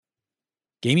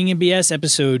Gaming and BS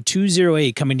episode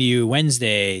 208 coming to you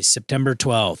Wednesday, September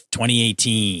 12th,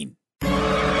 2018.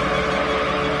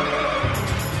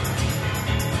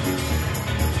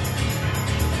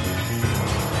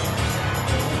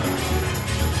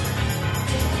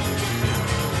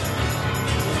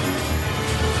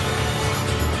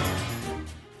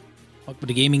 Welcome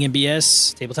to Gaming and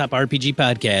BS Tabletop RPG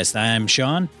Podcast. I'm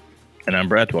Sean. And I'm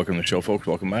Brett. Welcome to the show, folks.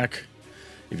 Welcome back.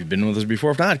 If you've been with us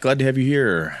before, if not, glad to have you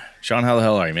here. Sean, how the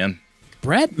hell are you, man?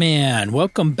 Brett, man,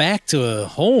 welcome back to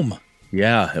home.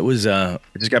 Yeah, it was, I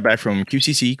just got back from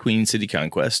QCC, Queen City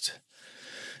Conquest,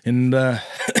 in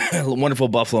wonderful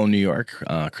Buffalo, New York.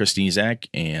 Christine Zach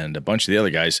and a bunch of the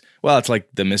other guys. Well, it's like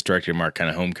the Misdirected Mark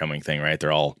kind of homecoming thing, right?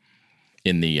 They're all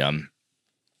in the,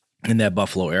 in that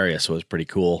Buffalo area, so it was pretty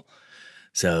cool.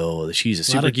 So she's a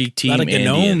super geek team. A lot of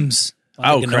gnomes.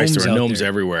 Oh, Christ, there were gnomes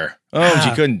everywhere. Oh,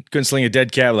 she couldn't sling a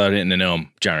dead cat without hitting a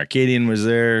gnome. John Arcadian was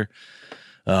there.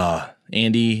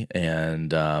 Andy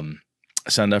and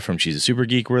Sunda from She's a Super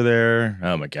Geek were there.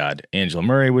 Oh, my God. Angela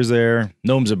Murray was there.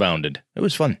 Gnomes abounded. It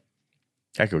was fun.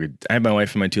 I had my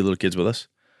wife and my two little kids with us.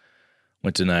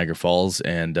 Went to Niagara Falls,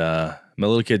 and my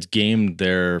little kids gamed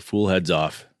their fool heads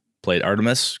off. Played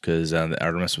Artemis, because the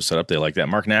Artemis was set up. They liked that.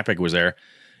 Mark Napick was there,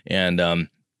 and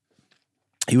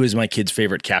he was my kid's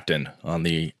favorite captain on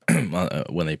the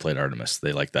when they played Artemis.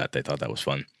 They liked that. They thought that was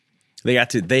fun. They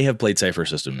have played Cypher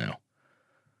System now.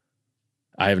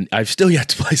 I've still yet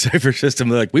to play Cypher System.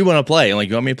 They're like, we want to play. I'm like,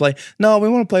 you want me to play? No, we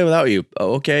want to play without you.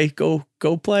 Oh, okay, go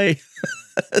play.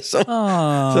 So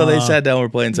they sat down. We're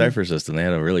playing Cypher System. They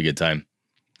had a really good time.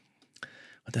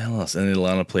 What the hell else? And then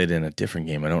Ilana played in a different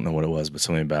game. I don't know what it was, but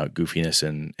something about goofiness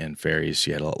and fairies.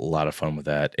 She had a lot of fun with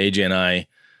that. AJ and I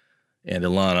and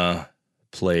Ilana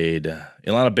played.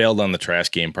 Ilana bailed on the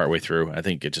Trask game partway through. I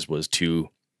think it just was John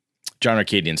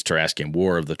Arcadian's Trask game,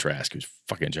 War of the Trask. It was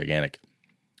fucking gigantic.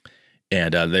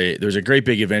 And there was a great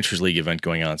big Adventures League event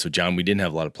going on. So, John, we didn't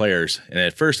have a lot of players. And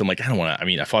at first, I'm like, I don't want to. I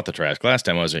mean, I fought the Trask last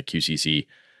time I was at QCC.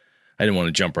 I didn't want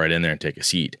to jump right in there and take a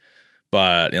seat.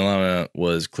 But Ilana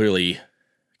was clearly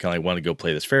kind of like, want to go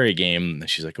play this fairy game. And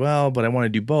she's like, well, but I want to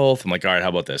do both. I'm like, all right, how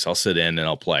about this? I'll sit in and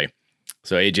I'll play.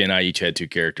 So, AJ and I each had two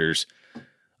characters.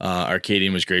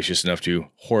 Arcadian was gracious enough to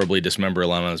horribly dismember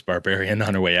Ilana's barbarian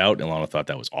on her way out. Ilana thought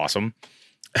that was awesome.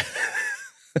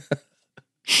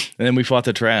 And then we fought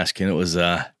the Trask, and it was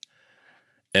hell.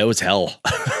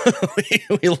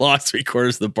 we lost 3/4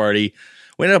 of the party.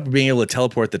 We ended up being able to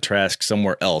teleport the Trask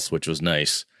somewhere else, which was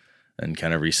nice, and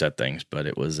kind of reset things. But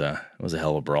it was a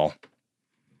hell of a brawl.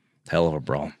 Hell of a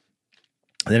brawl.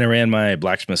 And then I ran my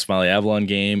Blacksmith Smiley Avalon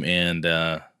game and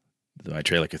my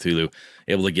Trail of Cthulhu,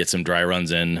 able to get some dry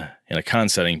runs in a con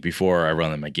setting before I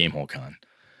run in my Gamehole Con.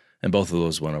 And both of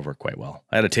those went over quite well.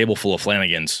 I had a table full of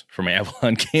Flanagans for my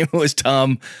Avalon game. It was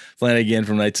Tom Flanagan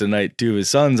from Knights of the Night, two of his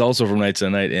sons also from Knights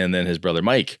of the Night, and then his brother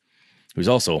Mike, who's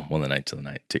also one of the Knights of the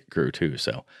Night crew too.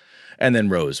 So, and then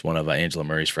Rose, one of Angela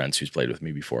Murray's friends who's played with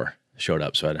me before, showed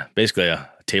up. So I had basically a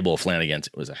table of Flanagans.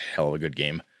 It was a hell of a good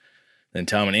game. Then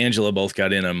Tom and Angela both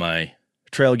got in on my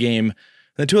trail game. And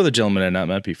then two other gentlemen I had not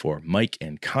met before, Mike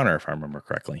and Connor, if I remember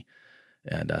correctly.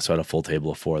 And so I had a full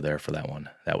table of 4 there for that one.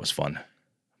 That was fun.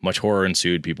 Much horror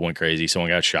ensued. People went crazy. Someone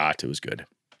got shot. It was good.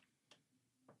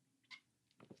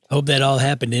 Hope that all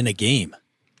happened in a game.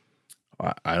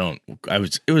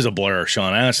 It was a blur,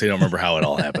 Sean. I honestly don't remember how it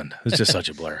all happened. It was just such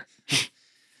a blur. It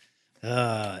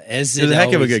was a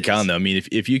heck of a good con, though. I mean,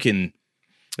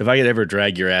 if I could ever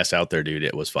drag your ass out there, dude,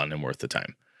 it was fun and worth the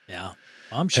time. Yeah,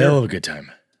 I'm sure. Hell of a good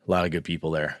time. A lot of good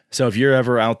people there. So if you're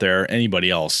ever out there,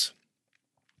 anybody else,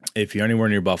 if you're anywhere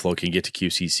near Buffalo, can get to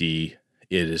QCC,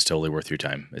 it is totally worth your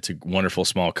time. It's a wonderful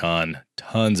small con,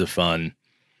 tons of fun.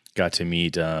 Got to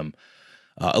meet Eloy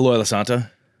Lasanta,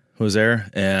 who was there.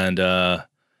 And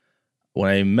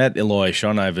when I met Eloy,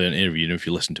 Sean and I have interviewed him, if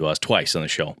you listen to us, twice on the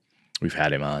show. We've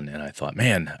had him on, and I thought,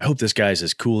 man, I hope this guy's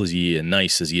as cool as he and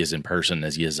nice as he is in person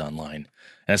as he is online.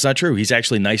 And it's not true. He's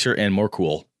actually nicer and more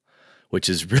cool, which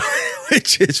is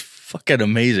fucking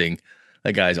amazing.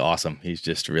 That guy's awesome. He's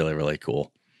just really, really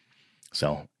cool.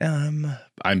 So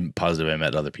I'm positive I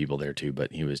met other people there too,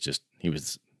 but he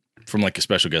was from like a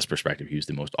special guest perspective, he was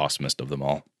the most awesomest of them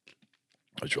all.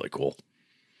 It was really cool.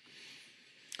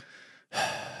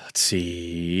 Let's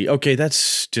see. Okay,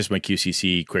 that's just my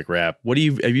QCC quick wrap. Have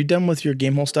you done with your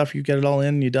Gamehole stuff? You got it all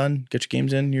in? You done? Get your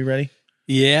games in? You ready?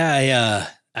 Yeah,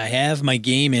 I have my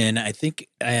game in. I think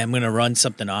I am going to run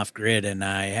something off grid, and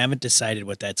I haven't decided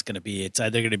what that's going to be. It's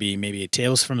either going to be maybe a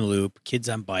Tales from the Loop, Kids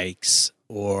on Bikes,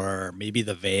 or maybe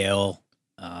The Veil.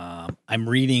 I'm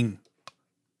reading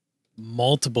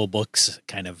multiple books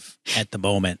kind of at the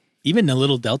moment. Even the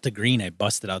little Delta Green, I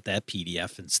busted out that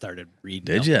PDF and started reading.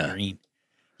 Did Delta ya? Green.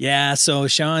 Yeah. So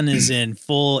Sean is in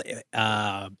full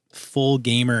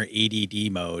gamer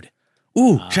ADD mode.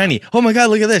 Ooh, shiny. Oh my God,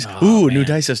 look at this. Oh, Ooh, new man.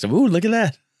 dice system. Ooh, look at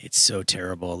that. It's so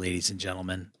terrible, ladies and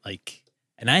gentlemen. Like,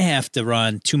 and I have to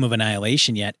run Tomb of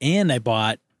Annihilation yet, and I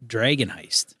bought Dragon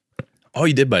Heist. Oh,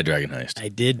 you did buy Dragon Heist. I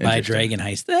did buy Interesting. Dragon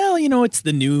Heist. Well, it's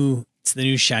the new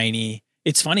shiny.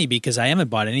 It's funny because I haven't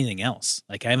bought anything else.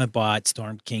 Like, I haven't bought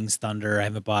Storm King's Thunder. I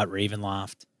haven't bought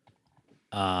Ravenloft.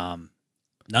 None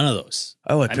of those.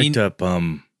 Oh, I picked up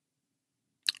Harlem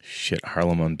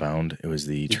Unbound. It was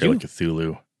the Did Trail you? of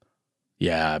Cthulhu.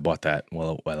 Yeah, I bought that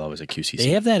while I was at QCC. They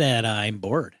have that at I'm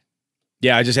Bored.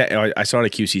 Yeah, I saw it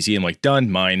at QCC. I'm like, done,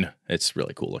 mine. It's a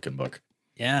really cool looking book.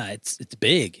 Yeah, it's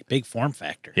big form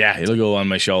factor. Yeah, it'll go on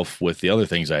my shelf with the other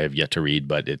things I have yet to read,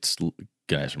 but it's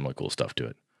gonna have some really cool stuff to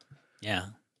it. Yeah.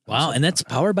 Wow, and that's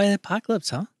powered by Apocalypse,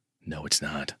 huh? No, it's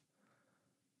not.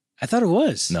 I thought it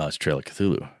was. No, it's Trail of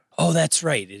Cthulhu. Oh, that's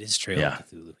right. It is Trail Yeah. of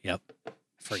Cthulhu. Yep. I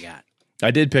forgot. I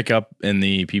did pick up in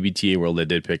the PBTA world. I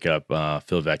did pick up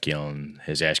Phil Vecchio and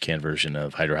his Ashcan version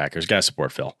of Hydro Hackers. Got to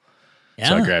support Phil, Yeah.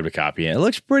 so I grabbed a copy, and it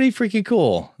looks pretty freaking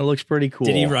cool.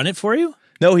 Did he run it for you?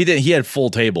 No, he didn't. He had full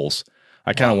tables.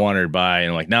 I kind of wandered by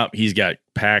and like, nope, he's got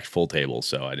packed full tables,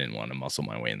 so I didn't want to muscle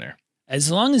my way in there. As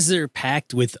long as they're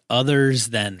packed with others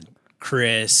than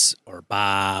Chris or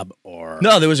Bob or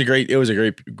No, it was a great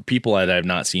people that I've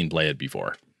not seen play it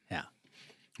before. Yeah.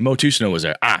 Mo Tusno was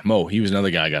there. Mo, he was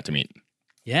another guy I got to meet.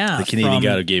 Yeah. The Canadian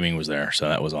God of Gaming was there, so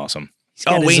that was awesome. He's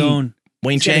got his own.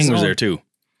 Wayne he's got Chang his was own- there too.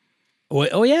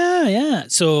 Oh yeah, yeah.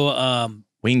 So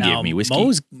Wayne now gave me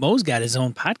whiskey. Mo's got his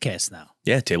own podcast now.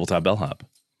 Yeah, Tabletop Bellhop.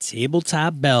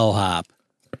 Tabletop Bellhop.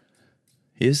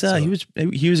 He was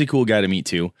a cool guy to meet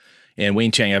too. And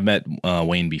Wayne Chang, I've met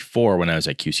Wayne before when I was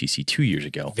at QCC 2 years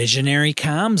ago. Visionary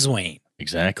Comms Wayne.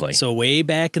 Exactly. So way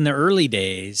back in the early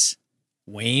days,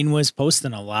 Wayne was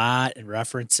posting a lot and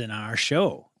referencing our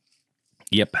show.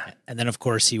 Yep. And then of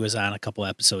course he was on a couple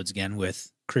episodes again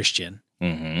with Christian.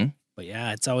 Mm-hmm. But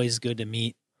yeah, it's always good to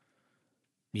meet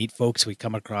folks we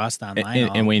come across online.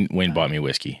 And Wayne bought me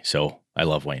whiskey, so I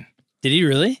love Wayne. Did he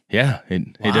really? Yeah, he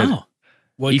did. Wow.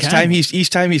 What Each kind?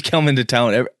 time he's come into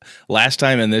town, last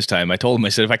time and this time, I told him, I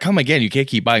said, if I come again, you can't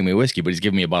keep buying me whiskey, but he's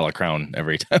giving me a bottle of Crown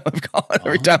every time I've gone,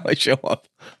 every time I show up.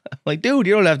 I'm like, dude,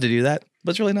 you don't have to do that,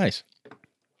 but it's really nice.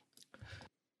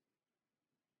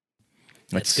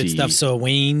 That's good stuff. So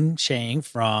Wayne Chang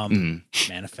from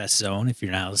Manifest Zone, if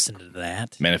you're not listening to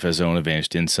that. Manifest Zone,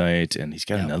 Advanced Insight, and he's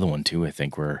got another one too, I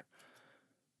think, where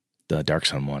the Dark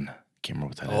Sun one. Can't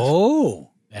remember what that is. Oh,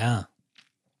 yeah.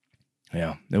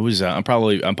 Yeah, it was. I'm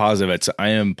positive. I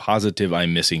am positive.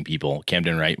 I'm missing people.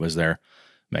 Camden Wright was there.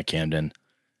 Met Camden.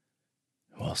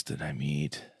 Who else did I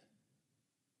meet?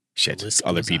 Shit, The list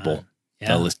other goes people. on.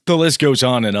 Yeah, The list goes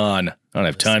on and on. I don't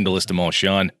have time to list them all,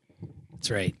 Sean.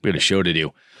 that's right. We got a show to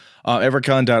do.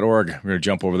 Evercon.org. We're going to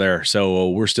jump over there. So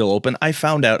we're still open. I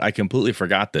found out, I completely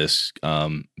forgot this.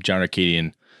 John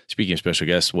Arcadian, speaking of special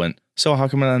guests, went, so how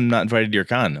come I'm not invited to your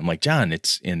con? I'm like, John,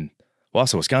 it's in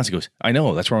Wausau, Wisconsin. He goes, I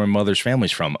know. That's where my mother's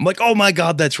family's from. I'm like, oh my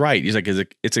God, that's right. He's like,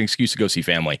 it's an excuse to go see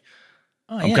family.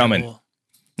 Oh, I'm yeah, coming. well,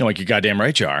 I'm like, you're goddamn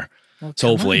right you are. well, So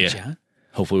come hopefully, on, John.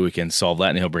 hopefully we can solve that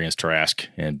and he'll bring us Trask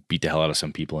and beat the hell out of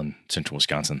some people in central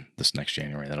Wisconsin this next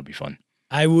January. That'll be fun.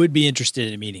 I would be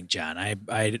interested in meeting John.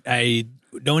 I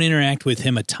don't interact with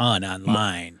him a ton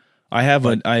online. I have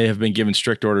been given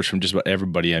strict orders from just about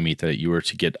everybody I meet that you are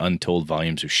to get untold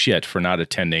volumes of shit for not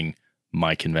attending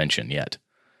my convention yet.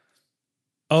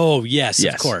 Oh yes,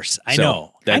 of course. I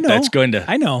know. That's going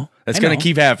to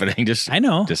keep happening. I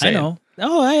know.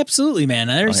 Oh, I absolutely, man.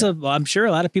 I'm sure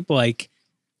a lot of people like,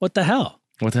 what the hell?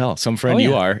 What the hell? Some friend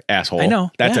you are, asshole. I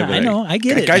know. That's yeah, I know. I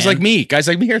get it. Guys man.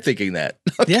 like me are thinking that.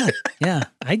 Yeah.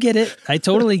 I get it. I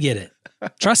totally get it.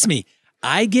 Trust me,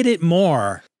 I get it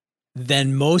more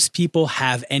than most people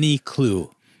have any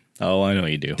clue. Oh, I know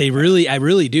you do. I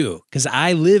really do. Because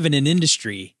I live in an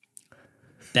industry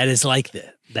that is like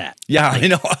that. Yeah, like, I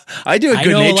know. I do it I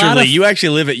good know a lot naturedly. of- You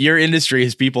actually live at your industry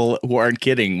as people who aren't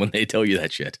kidding when they tell you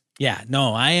that shit. Yeah,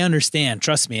 no, I understand.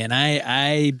 Trust me. And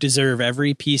I deserve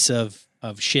every piece of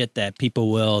shit that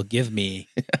people will give me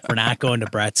for not going to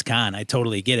Brett's Con. I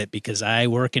totally get it because I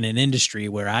work in an industry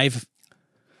where I've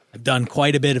done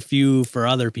quite a bit of few for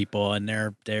other people and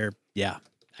they're yeah,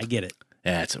 I get it.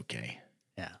 Yeah, it's okay.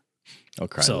 Yeah. I'll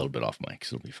cry a little bit off mic,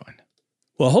 so it'll be fine.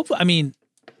 Well, hopefully, I mean,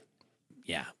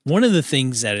 yeah. One of the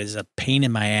things that is a pain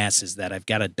in my ass is that I've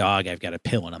got a dog, I've got a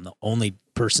pill, and I'm the only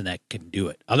person that can do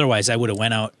it. Otherwise, I would have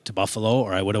went out to Buffalo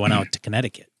or I would have went out to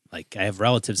Connecticut. Like I have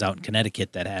relatives out in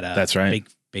Connecticut that had a That's right. big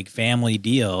big family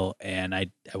deal, and I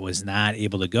was not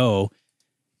able to go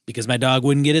because my dog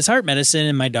wouldn't get his heart medicine,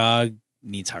 and my dog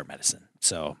needs heart medicine.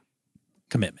 So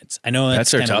commitments. I know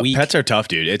that's kind of weak. Pets are tough,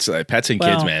 dude. It's like pets and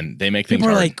kids, man. They make things hard.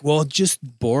 People are like, well, just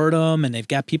board them, and they've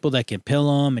got people that can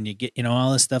pill them, and you get,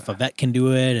 all this stuff. A vet can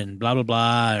do it, and blah blah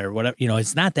blah, or whatever.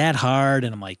 It's not that hard.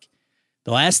 And I'm like,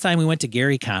 the last time we went to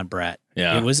Gary Con, Brett,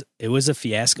 it was a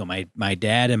fiasco. My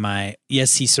dad and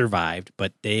yes, he survived,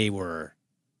 but they were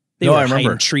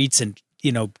hiding treats and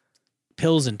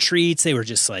pills and treats. They were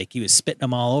just like, he was spitting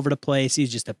them all over the place. He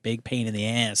was just a big pain in the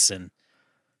ass, and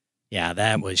yeah,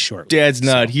 that was short. Dad's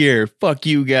not here. Fuck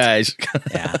you guys.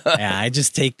 yeah. I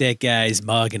just take that guy's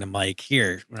mug and I'm like,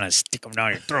 here, I'm gonna stick them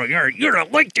down your throat. You're gonna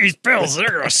like these pills.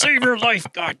 They're gonna save your life.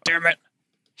 God damn it.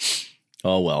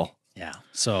 Oh well. Yeah.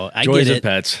 So I Joys get of it.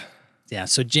 Pets. Yeah.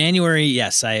 So January,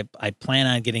 yes, I plan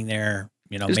on getting there.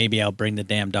 Maybe I'll bring the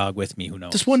damn dog with me. Who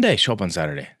knows? Just one day. Show up on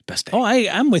Saturday. Best day. Oh,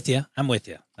 I'm with you. I'm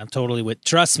totally with.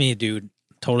 Trust me, dude.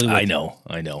 Totally with you.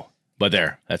 I know. But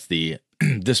that's the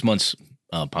this month's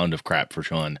pound of crap for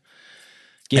Sean.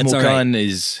 GameholeCon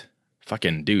is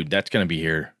fucking, dude. That's gonna be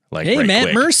here. Like, hey, right Matt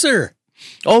quick. Mercer.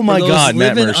 Oh my God,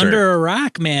 Matt living Mercer. under a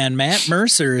rock, man. Matt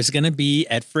Mercer is going to be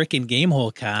at frickin'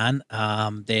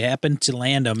 GameholeCon. They happened to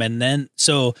land him, and then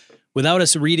so without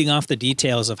us reading off the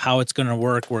details of how it's going to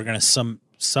work, we're going to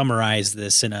summarize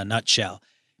this in a nutshell.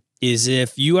 Is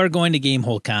if you are going to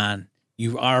GameholeCon,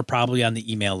 you are probably on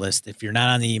the email list. If you're not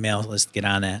on the email list, get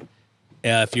on that.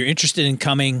 If you're interested in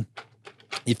coming,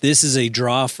 if this is a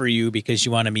draw for you because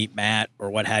you want to meet Matt or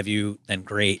what have you, then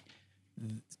great.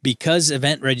 Because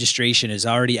event registration is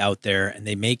already out there and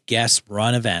they make guests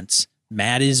run events,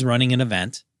 Matt is running an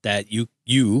event that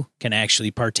you can actually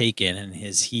partake in, and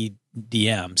he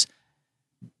DMs.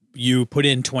 You put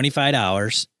in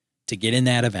 $25 to get in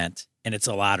that event, and it's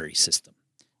a lottery system.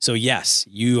 So yes,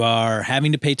 you are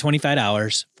having to pay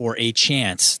 $25 for a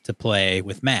chance to play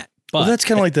with Matt. But that's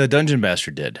kind of like the Dungeon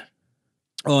Bastard did.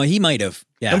 Oh, he might have.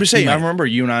 Yeah, I'm just saying. I remember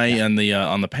you and I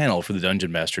on the panel for the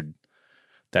Dungeon Bastard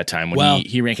that time when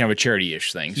he ran kind of a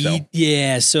charity-ish thing.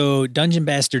 So Dungeon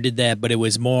Bastard did that, but it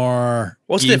was more.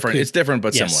 Well, it's different. It's different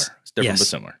but similar. It's different but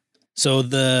similar. So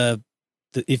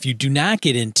if you do not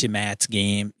get into Matt's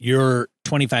game, your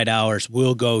 $25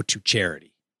 will go to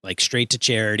charity, like straight to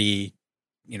charity.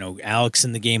 Alex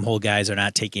and the Gamehole guys are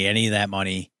not taking any of that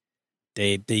money.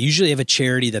 They usually have a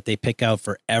charity that they pick out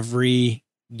for every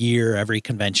year, every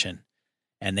convention,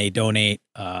 and they donate,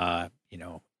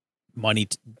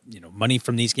 money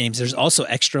from these games. There's also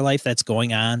Extra Life that's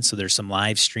going on. So there's some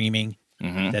live streaming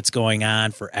that's going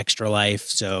on for Extra Life.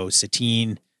 So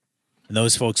Satine and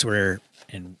those folks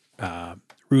and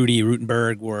Rudy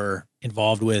Rutenberg were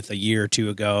involved with a year or two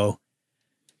ago.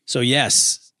 So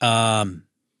yes. Matt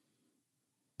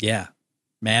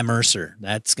Mercer,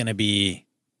 that's going to be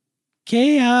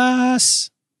chaos.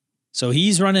 So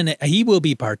he's running it. He will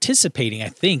be participating, I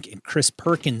think, in Chris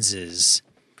Perkins's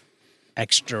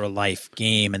Extra Life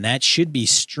game, and that should be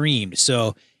streamed.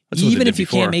 So even if you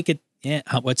can't make it,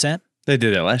 what's that? They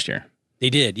did that last year. They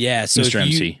did, yeah. So Mr.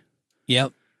 MC.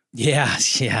 Yep. Yeah,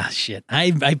 shit.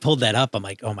 I pulled that up. I'm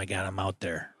like, oh my God, I'm out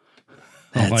there.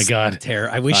 Oh my God.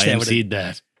 I wish I would have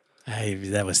that.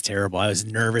 That was terrible. I was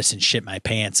nervous and shit my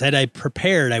pants. Had I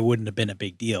prepared, I wouldn't have been a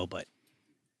big deal, but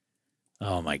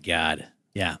oh my God.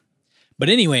 Yeah. But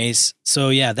anyways, so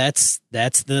yeah, that's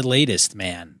the latest,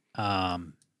 man.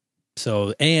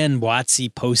 So Ann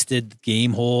Watsy posted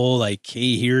Gamehole, like,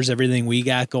 hey, here's everything we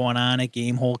got going on at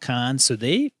GameholeCon. So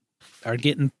they are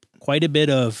getting quite a bit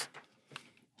of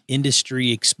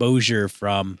industry exposure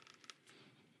from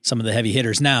some of the heavy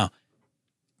hitters. Now,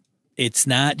 it's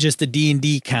not just a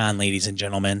D&D con, ladies and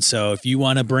gentlemen. So if you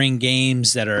want to bring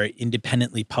games that are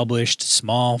independently published,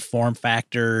 small form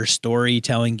factor,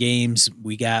 storytelling games,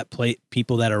 we got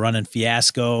people that are running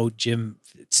Fiasco. Jim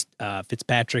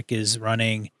Fitzpatrick is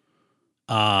running,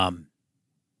 I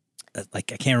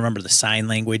can't remember the sign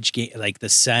language game, like the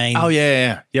sign. Oh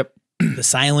yeah. Yep. The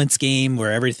silence game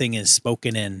where everything is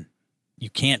spoken and you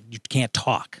can't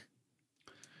talk.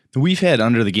 We've had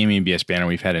under the Gaming BS banner,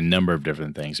 we've had a number of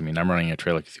different things. I mean, I'm running a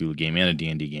Trail of Cthulhu game and a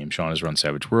D&D game. Sean has run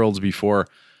Savage Worlds before,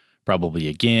 probably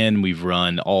again. We've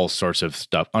run all sorts of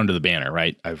stuff under the banner,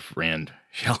 right? I ran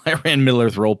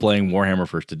Middle-earth role-playing, Warhammer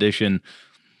First Edition.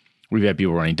 We've had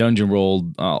people running Dungeon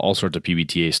World, all sorts of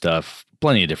PBTA stuff,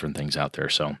 plenty of different things out there.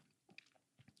 So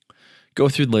go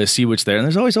through the list, see what's there. And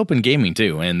there's always open gaming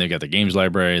too. And they got the games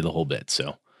library, the whole bit.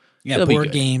 So yeah,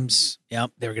 board games.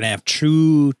 Yep. They're going to have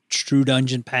true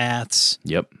dungeon paths.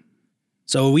 Yep.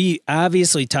 So we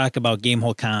obviously talk about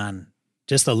GameholeCon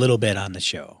just a little bit on the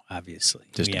show, obviously.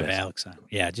 Just we a have bit. Alex on.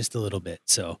 Yeah, just a little bit.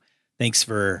 So thanks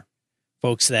for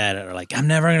folks that are like, I'm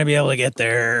never going to be able to get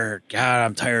there. God,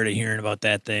 I'm tired of hearing about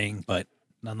that thing. But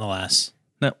nonetheless.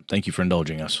 No, thank you for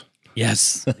indulging us.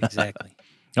 Yes, exactly.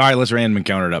 All right, let's random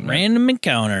encounter it up now. Random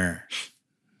encounter.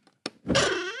 All right.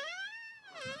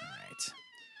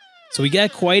 So we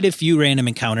got quite a few random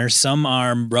encounters. Some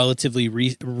are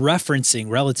referencing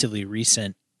relatively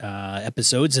recent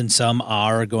episodes, and some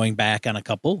are going back on a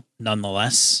couple.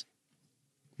 Nonetheless.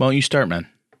 Why don't you start, man?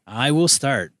 I will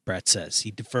start, Brett says.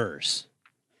 He defers.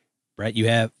 Brett, you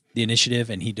have the initiative,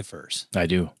 and he defers. I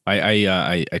do.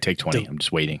 I take 20. I'm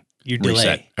just waiting. Your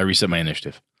delay. I reset my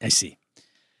initiative. I see.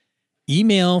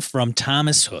 Email from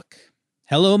Thomas Hook.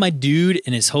 Hello, my dude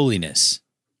and his holiness.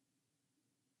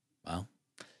 Well,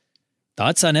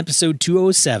 thoughts on episode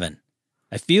 207.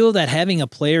 I feel that having a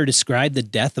player describe the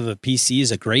death of a PC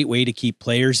is a great way to keep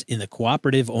players in the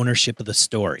cooperative ownership of the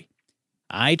story.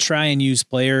 I try and use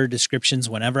player descriptions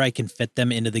whenever I can fit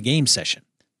them into the game session.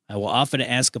 I will often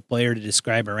ask a player to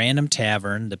describe a random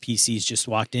tavern the PC's just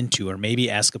walked into, or maybe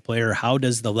ask a player, how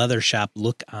does the leather shop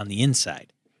look on the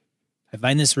inside? I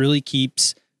find this really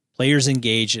keeps players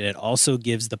engaged, and it also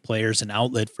gives the players an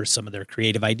outlet for some of their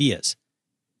creative ideas.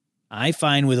 I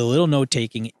find with a little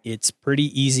note-taking, it's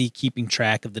pretty easy keeping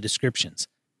track of the descriptions.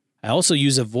 I also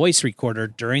use a voice recorder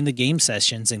during the game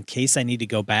sessions in case I need to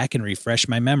go back and refresh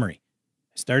my memory.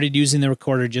 I started using the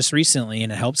recorder just recently,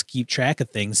 and it helps keep track of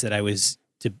things that I was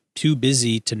too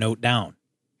busy to note down.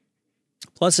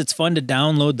 Plus, it's fun to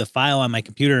download the file on my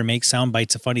computer and make sound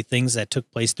bites of funny things that took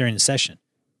place during the session.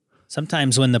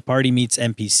 Sometimes when the party meets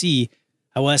NPC,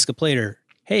 I will ask a player,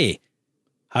 hey,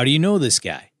 how do you know this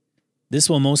guy? This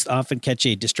will most often catch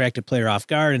a distracted player off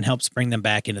guard and helps bring them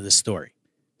back into the story.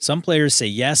 Some players say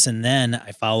yes, and then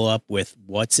I follow up with,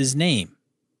 what's his name?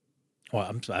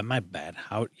 Well, my bad.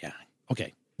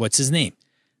 Okay, what's his name?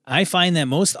 I find that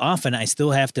most often I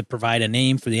still have to provide a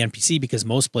name for the NPC because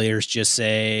most players just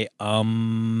say,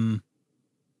 and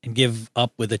give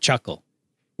up with a chuckle,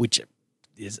 which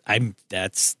is,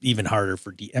 that's even harder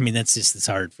for that's just as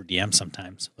hard for DM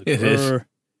sometimes. Like, it is.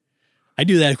 I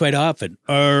do that quite often.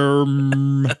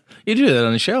 You do that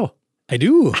on the show. I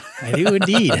do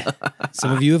indeed.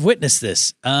 Some of you have witnessed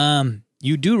this.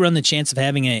 You do run the chance of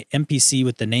having an NPC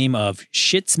with the name of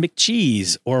Shits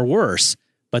McCheese or worse,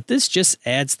 but this just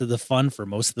adds to the fun for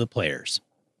most of the players.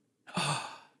 Oh,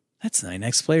 that's my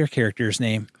next player character's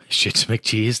name. Shits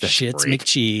McCheese. That's Shits great.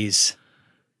 McCheese.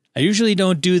 I usually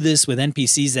don't do this with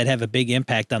NPCs that have a big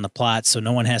impact on the plot, so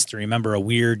no one has to remember a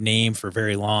weird name for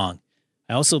very long.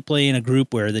 I also play in a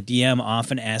group where the DM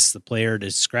often asks the player to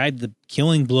describe the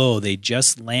killing blow they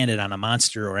just landed on a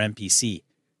monster or NPC.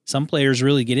 Some players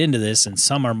really get into this, and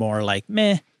some are more like,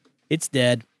 meh, it's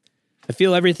dead. I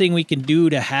feel everything we can do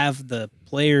to have the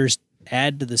players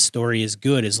add to the story is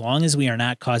good, as long as we are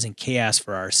not causing chaos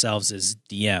for ourselves as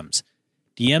DMs.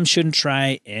 DMs shouldn't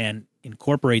try and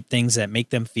incorporate things that make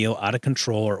them feel out of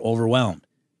control or overwhelmed.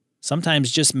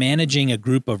 Sometimes just managing a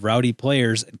group of rowdy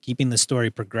players and keeping the story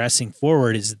progressing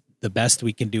forward is the best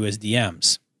we can do as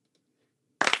DMs.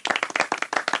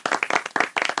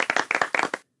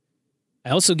 I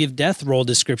also give death roll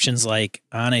descriptions like,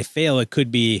 on a fail, it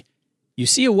could be, you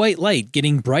see a white light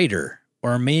getting brighter,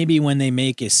 or maybe when they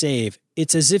make a save,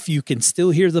 it's as if you can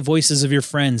still hear the voices of your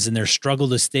friends in their struggle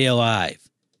to stay alive.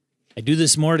 I do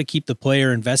this more to keep the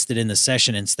player invested in the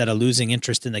session instead of losing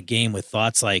interest in the game with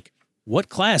thoughts like, what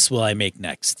class will I make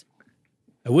next?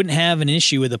 I wouldn't have an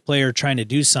issue with a player trying to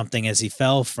do something as he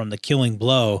fell from the killing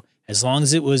blow, as long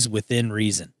as it was within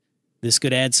reason. This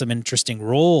could add some interesting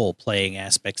role-playing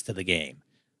aspects to the game.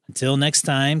 Until next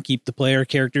time, keep the player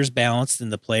characters balanced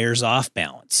and the players off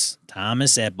balance.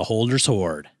 Thomas at Beholder's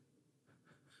Horde.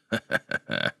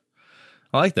 I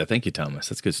like that. Thank you, Thomas.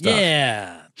 That's good stuff.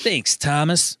 Yeah. Thanks,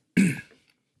 Thomas.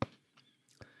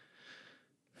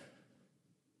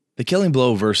 The killing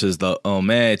blow versus the, oh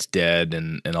man, it's dead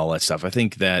and all that stuff. I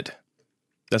think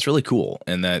that's really cool.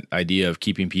 And that idea of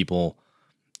keeping people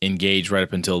engaged right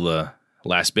up until the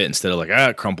last bit instead of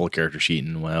like, crumple a character sheet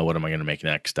and, well, what am I going to make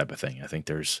next type of thing. I think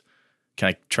there's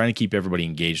kind of trying to keep everybody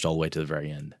engaged all the way to the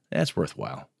very end. That's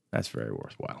worthwhile. That's very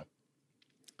worthwhile.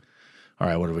 All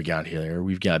right, what do we got here?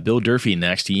 We've got Bill Durfee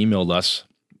next. He emailed us.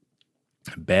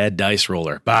 Bad dice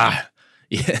roller. Bah.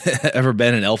 Yeah. Ever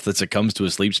been an elf that succumbs to a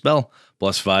sleep spell?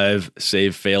 +5,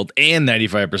 save failed, and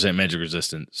 95% magic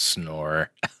resistant. Snore.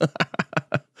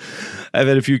 I've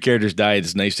had a few characters die.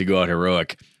 It's nice to go out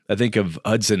heroic. I think of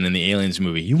Hudson in the Aliens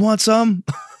movie. You want some?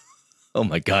 Oh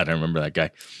my God, I remember that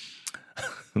guy.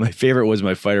 My favorite was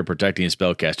my fighter protecting a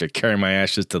spellcaster, carrying my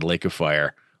ashes to the lake of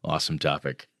fire. Awesome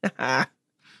topic.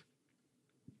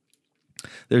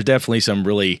 There's definitely some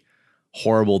really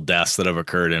horrible deaths that have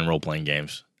occurred in role-playing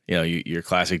games. You know, your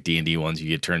classic D&D ones, you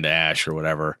get turned to ash or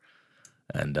whatever.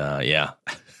 And yeah.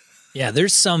 Yeah,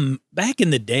 there's some back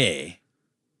in the day.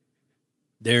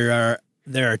 There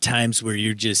are times where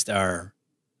you just are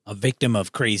a victim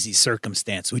of crazy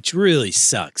circumstance, which really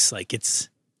sucks. Like it's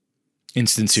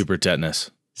instant super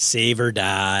tetanus. Save or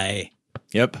die.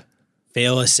 Yep.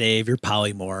 Fail a save, you're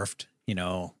polymorphed, you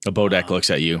know. A Bodak looks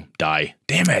at you, die.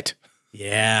 Damn it.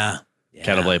 Yeah.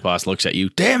 Catavlepos looks at you,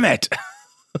 damn it.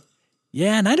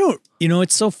 Yeah, and I don't,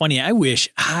 it's so funny. I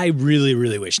really,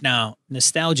 really wish. Now,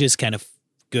 nostalgia is kind of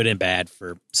good and bad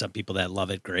for some people that love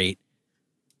it, great.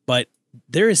 But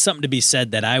there is something to be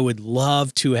said that I would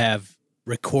love to have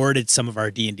recorded some of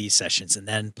our D&D sessions and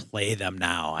then play them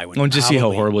now. I would just see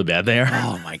how horribly bad they are.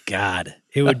 Oh, my God.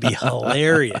 It would be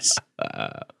hilarious.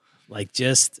 It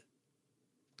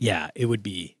would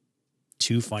be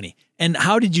too funny. And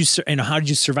how did you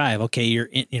survive? Okay, you're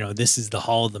in, this is the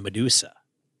Hall of the Medusa.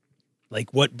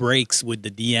 Like, what breaks would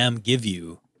the DM give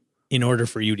you in order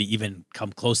for you to even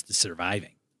come close to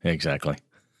surviving? Exactly.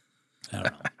 I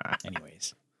don't know.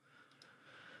 Anyways.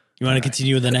 You want to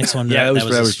continue with the next one? Yeah, that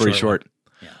was pretty short.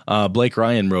 Yeah. Blake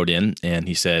Ryan wrote in, and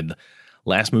he said,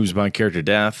 last moves about character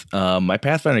death. My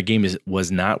Pathfinder game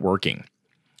was not working.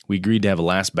 We agreed to have a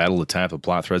last battle to tie up the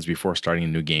plot threads before starting a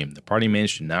new game. The party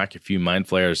managed to knock a few mind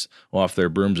flayers off their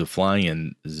brooms of flying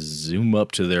and zoom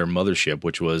up to their mothership,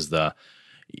 which was the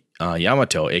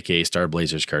Yamato, a.k.a. Star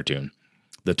Blazers cartoon.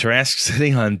 The Tarrasque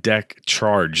sitting on deck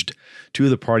charged. Two of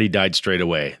the party died straight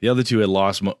away. The other two had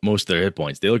lost most of their hit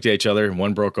points. They looked at each other, and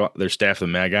one broke their staff with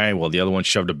the Magi, while the other one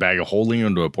shoved a bag of holding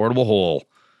into a portable hole.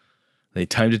 They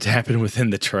timed it to happen within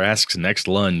the Tarrasque's next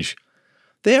lunge.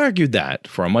 They argued that,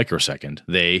 for a microsecond,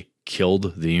 they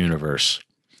killed the universe.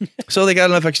 So they got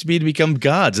enough XP to become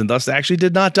gods, and thus actually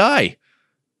did not die.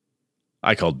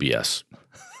 I called BS.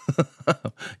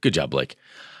 Good job, Blake.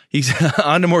 He's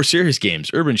on to more serious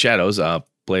games. Urban Shadows, powered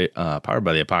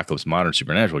by the Apocalypse modern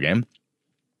supernatural game,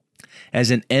 as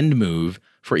an end move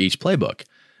for each playbook.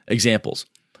 Examples.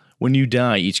 When you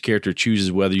die, each character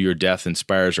chooses whether your death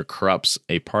inspires or corrupts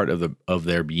a part of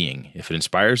their being. If it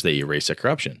inspires, they erase a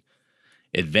corruption.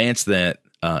 Advance they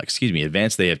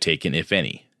have taken, if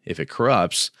any. If it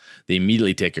corrupts, they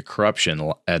immediately take a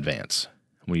corruption advance.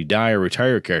 When you die or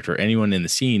retire a character, anyone in the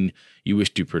scene you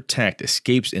wish to protect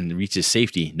escapes and reaches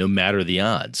safety, no matter the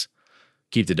odds.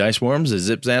 Keep the dice warms, the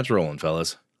zip-zaps rolling,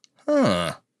 fellas.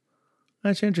 Huh.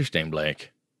 That's interesting,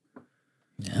 Blake.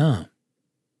 Yeah.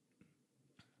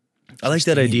 I like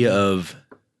that idea of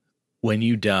when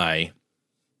you die,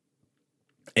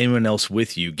 anyone else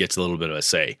with you gets a little bit of a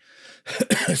say.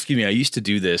 Excuse me. I used to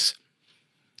do this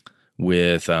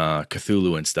with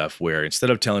Cthulhu and stuff, where instead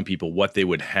of telling people what they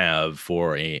would have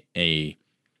for a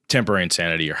temporary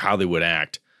insanity or how they would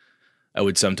act, I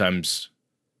would sometimes,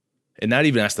 and not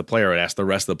even ask the player, I'd ask the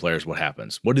rest of the players what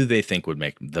happens. What do they think would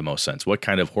make the most sense? What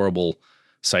kind of horrible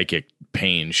psychic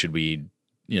pain should we,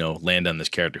 land on this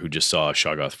character who just saw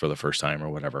Shoggoth for the first time or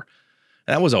whatever?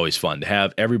 And that was always fun to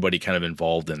have everybody kind of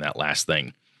involved in that last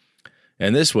thing.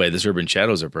 And this way, this Urban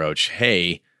Shadows approach,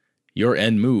 hey, your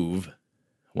end move,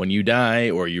 when you die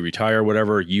or you retire,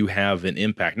 whatever, you have an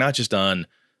impact, not just on,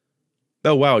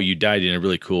 oh, wow, you died in a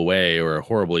really cool way or a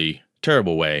horribly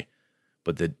terrible way,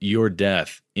 but that your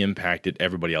death impacted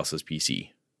everybody else's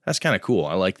PC. That's kind of cool.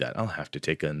 I like that. I'll have to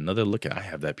take another look at it. I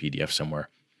have that PDF somewhere.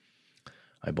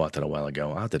 I bought that a while ago.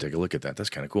 I'll have to take a look at that.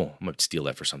 That's kind of cool. I'm going to steal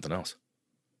that for something else.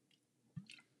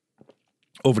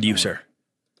 Over to you, sir.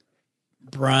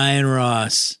 Brian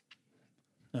Ross.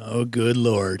 Oh, good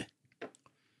Lord.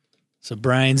 So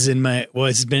Brian's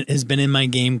has been in my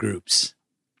game groups.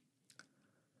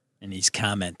 And he's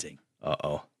commenting.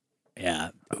 Uh-oh. Yeah.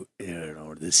 I don't know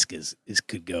where this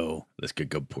could go. This could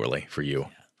go poorly for you.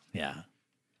 Yeah.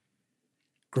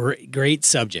 Great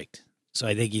subject. So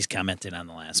I think he's commented on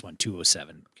the last one,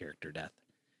 207, character death.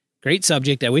 Great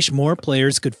subject. I wish more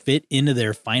players could fit into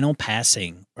their final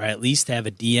passing, or at least have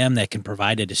a DM that can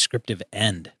provide a descriptive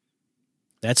end.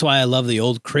 That's why I love the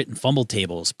old crit and fumble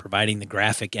tables, providing the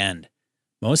graphic end.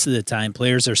 Most of the time,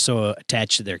 players are so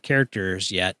attached to their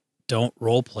characters, yet don't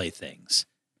role play things.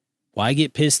 Why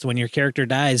get pissed when your character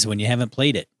dies when you haven't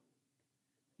played it?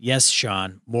 Yes,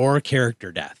 Sean, more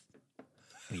character death.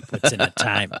 And he puts in a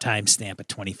time stamp at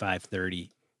 25:30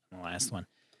 on the last one.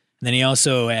 And then he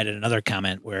also added another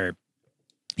comment where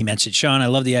he mentioned, Sean, I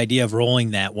love the idea of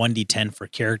rolling that 1d10 for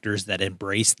characters that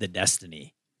embrace the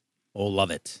destiny. Oh,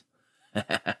 love it.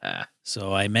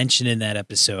 So I mentioned in that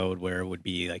episode where it would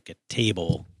be like a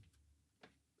table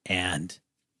and,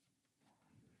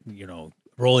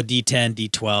 roll a d10,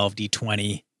 d12,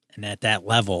 d20. And at that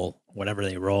level, whatever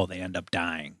they roll, they end up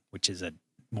dying, which is a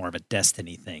more of a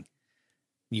destiny thing.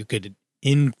 You could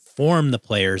inform the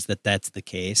players that that's the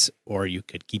case, or you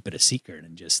could keep it a secret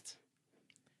and just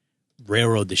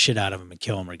railroad the shit out of them and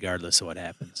kill them regardless of what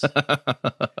happens.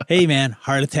 Hey, man,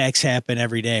 heart attacks happen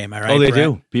every day. Am I right? Oh, they Brett?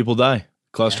 do. People die.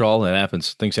 Cholesterol, it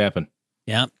happens. Things happen.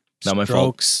 Yeah. Not my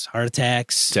fault. Strokes, heart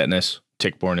attacks. Tetanus,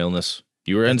 tick-borne illness.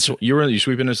 You were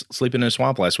sleeping in a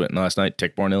swamp last night.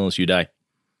 Tick-borne illness, you die.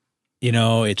 You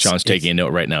know, it's Sean's taking a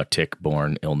note right now.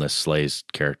 Tick-borne illness slays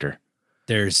character.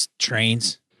 There's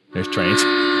trains. There's trains.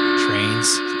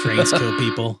 Trains kill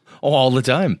people. Oh, all the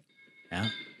time. Yeah.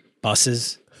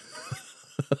 Buses.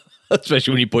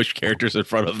 Especially when you push characters in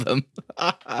front of them.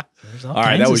 All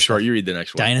right, that was short. You read the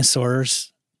next one.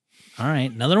 Dinosaurs. All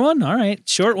right, another one. All right,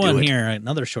 short one here.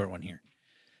 Another short one here.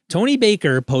 Tony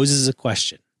Baker poses a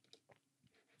question.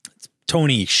 It's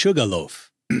Tony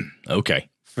Sugarloaf. Okay.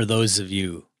 For those of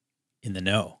you in the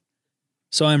know.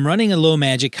 So I'm running a low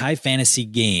magic, high fantasy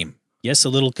game. Yes, a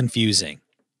little confusing.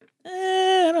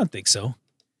 I don't think so.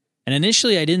 And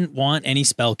initially I didn't want any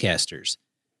spellcasters.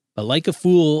 But like a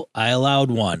fool, I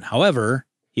allowed one. However,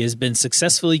 he has been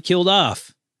successfully killed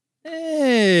off.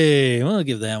 Hey, we'll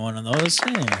give that one of those.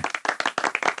 Hey.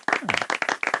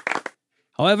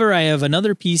 However, I have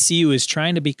another PC who is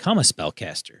trying to become a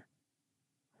spellcaster.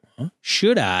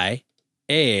 Should I,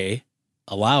 A,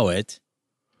 allow it,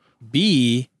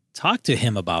 B, talk to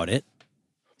him about it,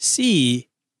 C,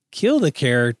 kill the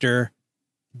character,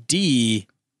 D,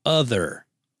 other?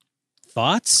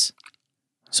 Thoughts?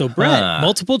 So, Brett,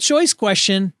 multiple choice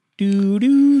question. All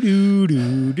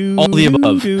the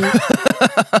above.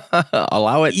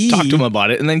 Allow it, talk to him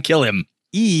about it, and then kill him.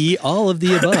 E, all of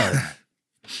the above.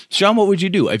 Sean, what would you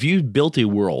do if you built a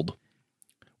world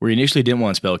where you initially didn't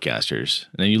want spellcasters,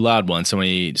 and then you allowed one,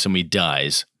 somebody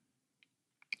dies,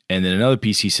 and then another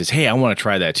PC says, hey, I want to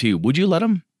try that too. Would you let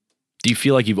them? Do you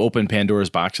feel like you've opened Pandora's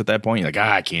box at that point? You're like,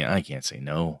 I can't say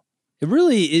no. It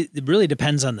really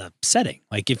depends on the setting.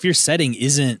 Like if your setting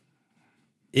isn't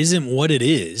what it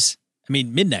is. I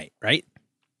mean, Midnight, right?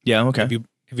 Yeah. Okay.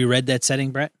 Have you read that setting,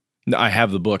 Brett? No, I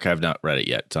have the book. I've not read it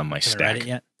yet. It's on my stack. Read it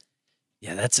yet?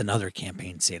 Yeah, that's another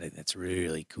campaign setting that's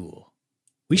really cool.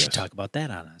 We should talk about that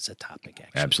as a topic.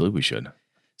 Actually, absolutely, we should.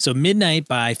 So, Midnight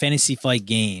by Fantasy Flight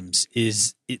Games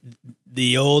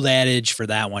the old adage for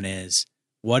that one is: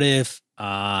 what if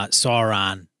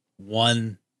Sauron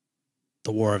won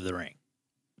the War of the Ring?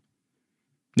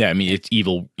 Yeah, I mean it's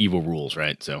evil rules,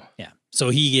 right? So yeah, so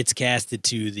he gets casted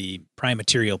to the prime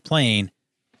material plane,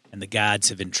 and the gods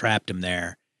have entrapped him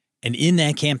there. And in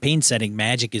that campaign setting,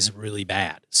 magic is really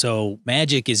bad. So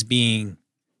magic is being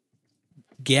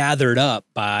gathered up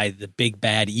by the big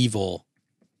bad evil,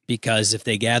 because if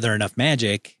they gather enough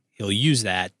magic, he'll use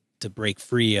that to break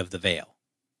free of the veil.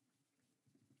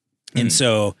 And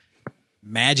so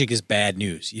magic is bad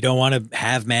news. You don't want to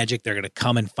have magic. They're going to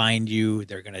come and find you.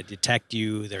 They're going to detect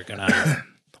you. They're going to...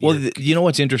 Well, you know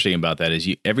what's interesting about that is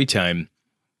every time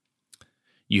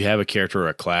you have a character or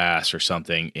a class or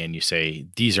something and you say,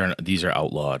 these are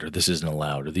outlawed, or this isn't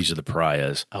allowed, or these are the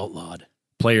pariahs. Outlawed.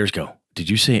 Players go, did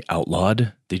you say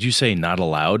outlawed? Did you say not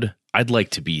allowed? I'd like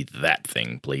to be that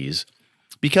thing, please.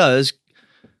 Because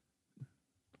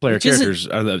characters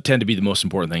tend to be the most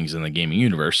important things in the gaming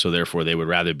universe, so therefore they would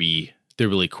rather be the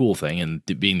really cool thing, and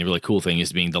being the really cool thing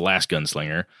is being the last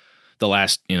gunslinger, the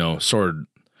last, sword,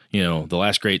 the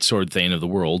last great sword thane of the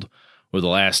world, or the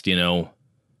last, the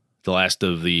last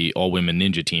of the all-women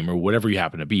ninja team, or whatever you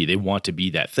happen to be. They want to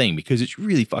be that thing because it's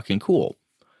really fucking cool.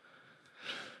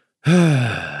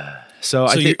 So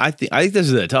I think this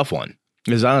is a tough one.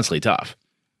 It's honestly tough.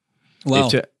 Well,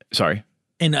 sorry.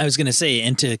 And I was going to say,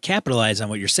 and to capitalize on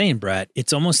what you're saying, Brett,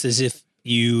 it's almost as if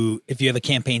you have a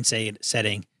campaign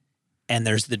setting and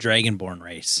there's the Dragonborn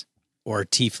race or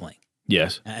Tiefling.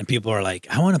 Yes. And people are like,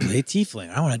 I want to play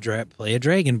Tiefling. I want to play a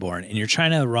Dragonborn. And you're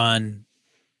trying to run,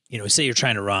 say you're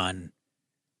trying to run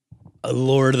a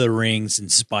Lord of the Rings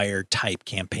inspired type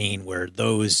campaign where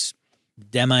those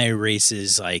demi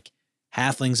races like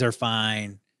halflings are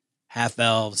fine, half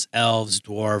elves,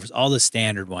 dwarves, all the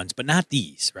standard ones, but not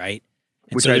these, right?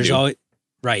 And which so I there's do. always,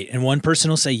 right. And one person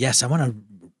will say, yes, I want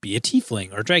to be a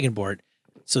Tiefling or a Dragonborn.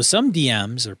 So some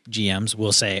DMs or GMs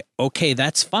will say, okay,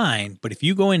 that's fine. But if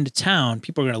you go into town,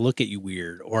 people are going to look at you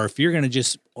weird. Or if you're going to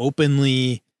just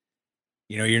openly,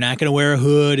 you're not going to wear a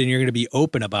hood and you're going to be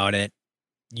open about it,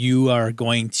 you are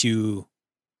going to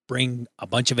bring a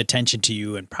bunch of attention to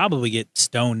you and probably get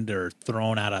stoned or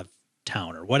thrown out of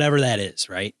town or whatever that is,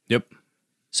 right? Yep.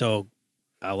 So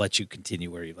I'll let you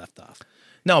continue where you left off.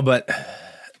 No, but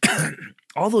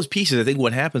all those pieces, I think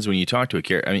what happens when you talk to a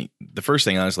character, I mean, the first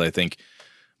thing, honestly, I think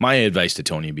my advice to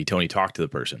Tony would be, Tony, talk to the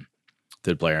person,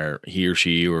 to the player, he or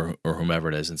she or whomever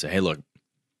it is, and say, hey, look,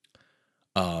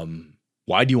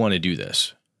 why do you want to do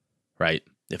this? Right?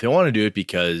 If they want to do it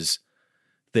because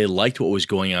they liked what was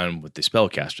going on with the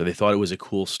spellcaster, they thought it was a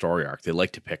cool story arc, they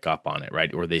like to pick up on it,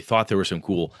 right? Or they thought there was some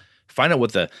cool, find out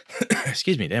what the,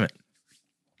 excuse me, damn it.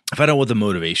 Find out what the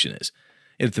motivation is.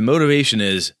 If the motivation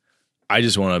is, I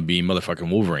just want to be motherfucking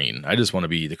Wolverine, I just want to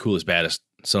be the coolest, baddest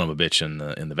son of a bitch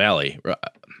in the valley,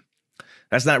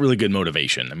 that's not really good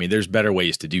motivation. I mean, there's better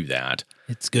ways to do that.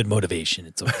 It's good motivation.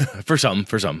 It's okay. for some,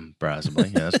 possibly,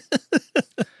 yes.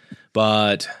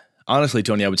 But honestly,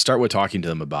 Tony, I would start with talking to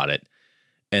them about it,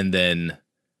 and then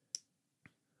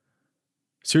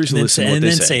seriously listen to what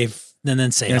they say. And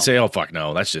then say, oh, fuck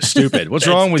no, that's just stupid. What's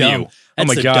wrong with dumb. you? Oh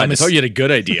my God, I thought you had a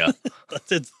good idea. That's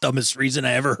the dumbest reason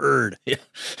I ever heard. Yeah.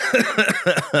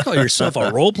 Call yourself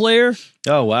a role player?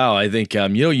 Oh, wow. I think, you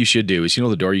know what you should do is,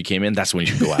 the door you came in, that's when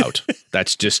you should go out.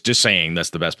 That's just saying that's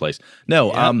the best place.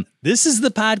 No. Yep. This is the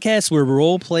podcast where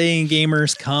role-playing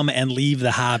gamers come and leave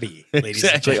the hobby, ladies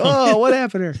and gentlemen. Oh, what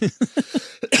happened here?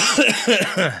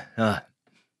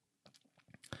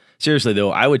 Seriously,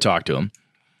 though, I would talk to him,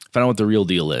 find out what the real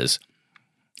deal is,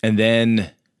 and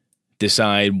then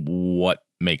decide what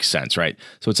makes sense, right?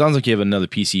 So it sounds like you have another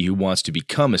PC who wants to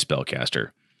become a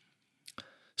spellcaster.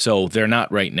 So they're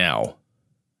not right now.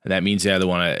 And that means they either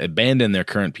want to abandon their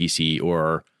current PC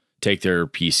or take their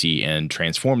PC and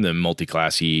transform them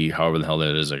multi-classy, however the hell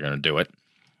that is they're going to do it,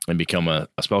 and become a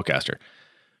spellcaster.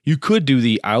 You could do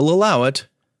the I'll allow it,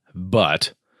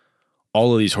 but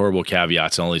all of these horrible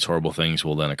caveats and all these horrible things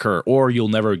will then occur, or you'll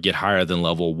never get higher than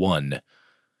level 1.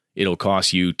 It'll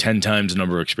cost you 10 times the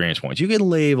number of experience points. You can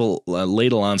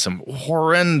ladle on some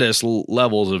horrendous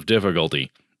levels of difficulty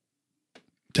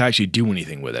to actually do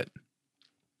anything with it,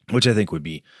 which I think would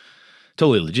be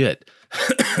totally legit.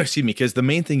 Excuse me, because the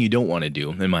main thing you don't want to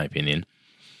do, in my opinion,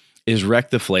 is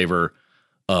wreck the flavor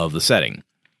of the setting.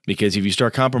 Because if you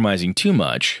start compromising too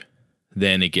much,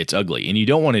 then it gets ugly. And you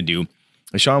don't want to do,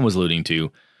 as Sean was alluding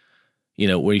to,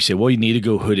 where you say, well, you need to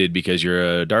go hooded because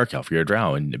you're a dark elf, you're a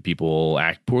drow, and people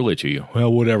act poorly to you.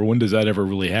 Well, whatever. When does that ever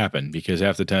really happen? Because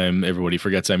half the time, everybody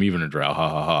forgets I'm even a drow. Ha,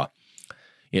 ha, ha.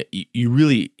 You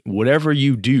really, whatever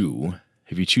you do,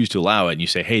 if you choose to allow it and you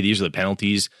say, hey, these are the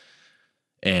penalties,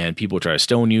 and people try to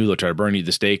stone you, they'll try to burn you at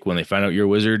the stake when they find out you're a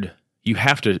wizard, you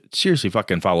have to seriously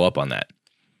fucking follow up on that.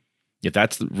 If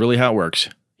that's really how it works,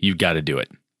 you've got to do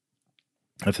it.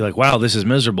 If you're like, wow, this is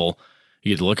miserable,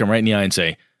 you get to look them right in the eye and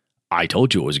say, I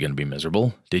told you it was going to be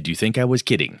miserable. Did you think I was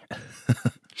kidding?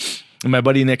 My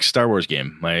buddy Nick's Star Wars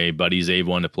game, my buddy Zave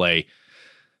wanted to play,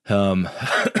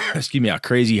 excuse me, a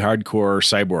crazy hardcore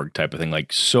cyborg type of thing,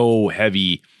 like so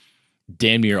heavy,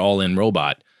 damn near all-in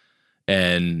robot.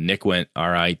 And Nick went, all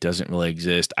right, doesn't really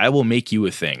exist. I will make you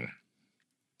a thing,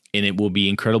 and it will be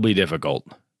incredibly difficult.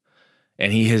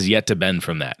 And he has yet to bend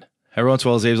from that. Every once in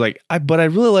a while, Zave's like, but I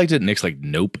really liked it. Nick's like,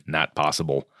 nope, not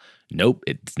possible. Nope,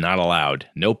 it's not allowed.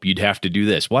 Nope, you'd have to do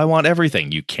this. Well, I want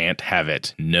everything. You can't have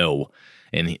it. No.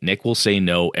 And Nick will say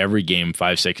no every game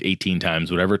 5, 6, 18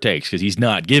 times, whatever it takes, because he's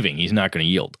not giving. He's not going to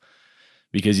yield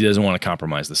because he doesn't want to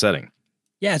compromise the setting.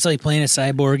 Yeah, it's like playing a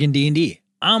cyborg in D&D.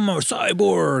 I'm a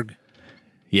cyborg.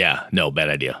 Yeah, no, bad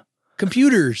idea.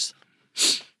 Computers.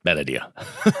 Bad idea.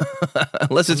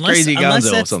 unless Crazy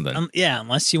Gonzo or something.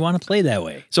 Unless you want to play that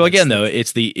way. So again, though,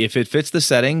 if it fits the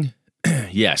setting,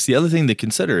 yes. The other thing to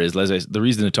consider is, the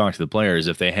reason to talk to the player is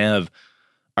if they have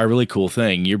a really cool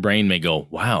thing, your brain may go,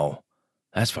 wow,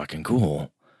 that's fucking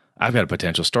cool. I've got a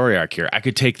potential story arc here. I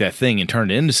could take that thing and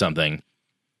turn it into something.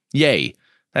 Yay.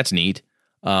 That's neat.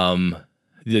 The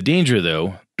danger,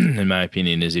 though, in my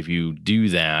opinion, is if you do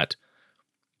that,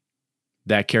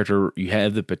 that character, you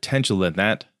have the potential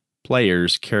that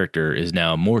player's character is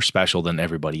now more special than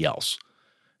everybody else.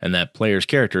 And that player's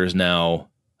character is now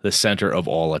the center of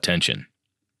all attention.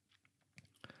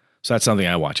 So that's something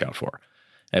I watch out for.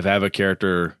 If I have a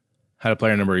character, had a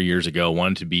player a number of years ago,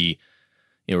 wanted to be,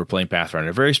 we're playing Pathfinder,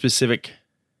 a very specific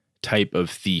type of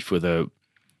thief with a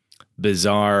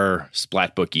bizarre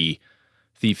splat booky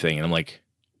thief thing. And I'm like,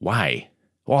 why?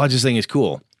 Well, I just think it's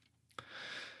cool.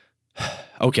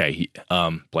 Okay,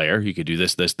 player, you could do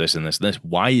this, and this, and this.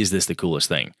 Why is this the coolest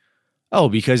thing? Oh,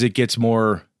 because it gets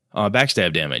more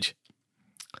backstab damage.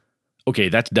 Okay,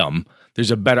 that's dumb.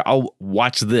 There's a better. I'll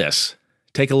watch this.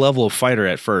 Take a level of fighter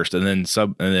at first, and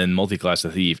then multi-class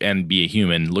the thief, and be a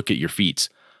human. Look at your feats.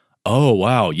 Oh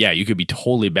wow, yeah, you could be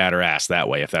totally badass that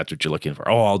way if that's what you're looking for.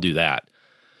 Oh, I'll do that.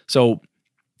 So,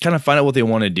 kind of find out what they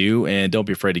want to do, and don't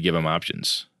be afraid to give them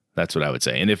options. That's what I would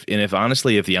say. And if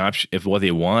honestly, if what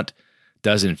they want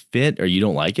doesn't fit or you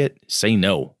don't like it, say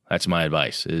no. That's my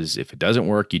advice. Is if it doesn't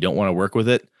work, you don't want to work with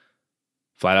it,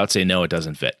 flat out say no, it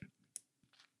doesn't fit.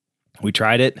 We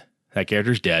tried it. That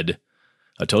character's dead.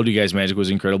 I told you guys magic was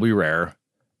incredibly rare.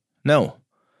 No.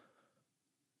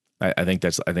 I think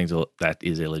that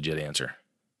is a legit answer.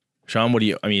 Sean,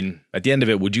 at the end of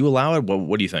it, would you allow it?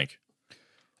 What do you think?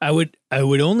 I would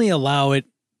only allow it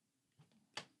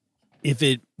if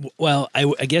it,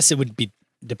 I guess it would be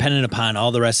dependent upon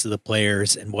all the rest of the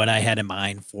players and what I had in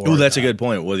mind for. Oh, that's a good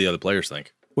point. What do the other players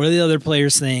think? What do the other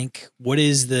players think? What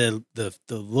is the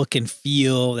look and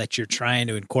feel that you're trying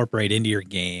to incorporate into your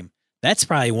game? That's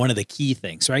probably one of the key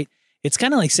things, right? It's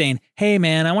kind of like saying, hey,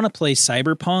 man, I want to play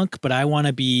Cyberpunk, but I want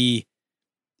to be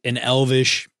an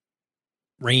elvish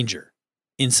ranger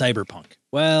in Cyberpunk.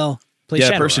 Well, play Shadowrun.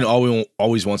 That person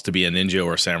always wants to be a ninja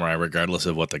or a samurai, regardless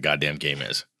of what the goddamn game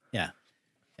is. Yeah.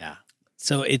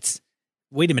 So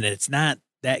wait a minute, it's not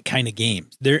that kind of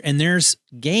game. There's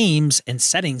games and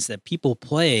settings that people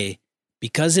play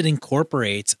because it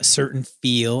incorporates a certain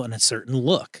feel and a certain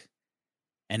look.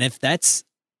 And if that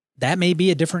may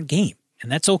be a different game,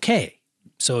 and that's okay.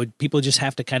 So people just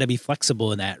have to kind of be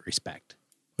flexible in that respect.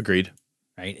 Agreed.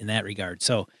 Right. In that regard.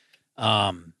 So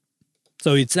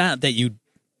it's not that you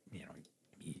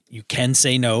can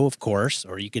say no, of course,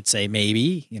 or you could say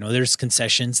maybe, there's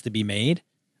concessions to be made.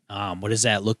 What does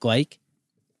that look like?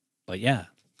 But yeah,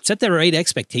 set the right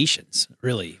expectations,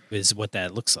 really, is what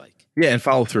that looks like. Yeah, and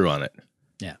follow through on it.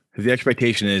 Yeah. If the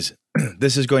expectation is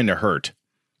this is going to hurt,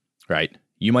 right?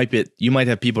 You might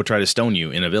have people try to stone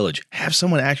you in a village. Have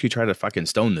someone actually try to fucking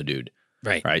stone the dude.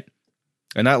 Right. Right.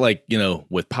 And not like,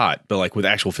 with pot, but like with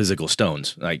actual physical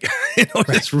stones. Like,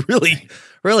 just really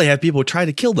have people try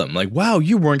to kill them. Like, wow,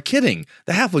 you weren't kidding.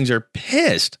 The halflings are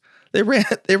pissed. They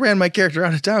ran my character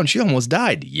out of town. She almost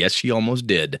died. Yes, she almost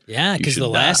did. Yeah, because the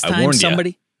last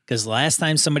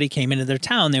time somebody came into their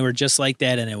town, they were just like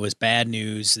that, and it was bad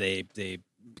news. They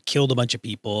killed a bunch of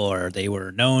people, or they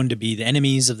were known to be the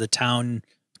enemies of the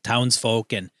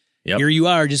townsfolk, and here you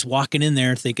are just walking in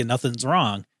there thinking nothing's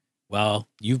wrong. Well,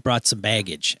 you've brought some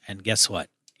baggage, and guess what?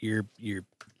 You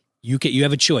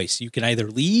have a choice. You can either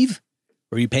leave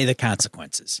or you pay the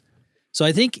consequences. So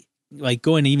I think, like,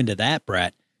 going even to that,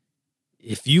 Brett,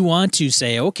 if you want to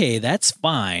say, okay, that's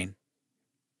fine,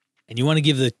 and you want to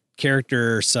give the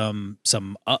character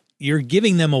you're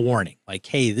giving them a warning, like,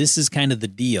 hey, this is kind of the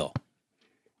deal.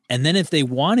 And then if they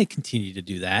want to continue to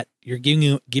do that, you're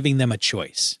giving them a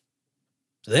choice.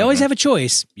 So they always have a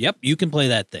choice. Yep, you can play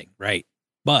that thing, right?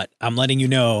 But I'm letting you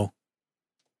know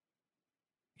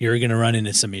you're going to run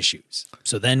into some issues.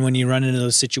 So then when you run into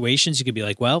those situations, you could be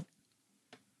like, well,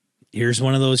 here's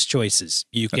one of those choices.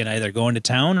 You can either go into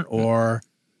town or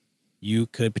you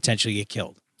could potentially get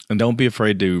killed. And don't be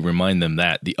afraid to remind them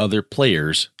that the other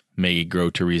players may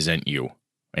grow to resent you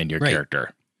and your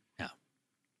character. Yeah.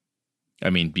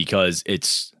 I mean, because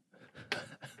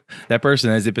that person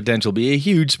has the potential to be a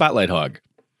huge spotlight hog.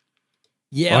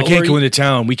 Yeah. Well, I can't go into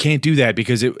town. We can't do that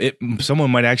because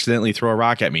someone might accidentally throw a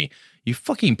rock at me. You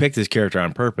fucking picked this character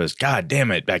on purpose. God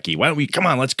damn it, Becky. Why don't we come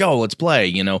on? Let's go. Let's play.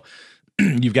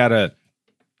 You've got to,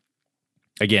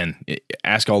 again,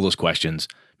 ask all those questions,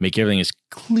 make everything as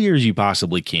clear as you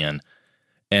possibly can.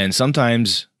 And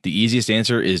sometimes the easiest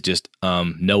answer is just,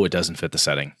 no, it doesn't fit the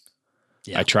setting.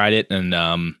 Yeah. I tried it and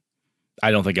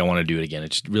I don't think I want to do it again.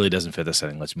 It just really doesn't fit the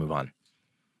setting. Let's move on.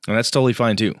 And that's totally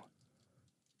fine too.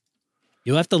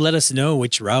 You'll have to let us know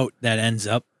which route that ends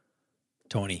up,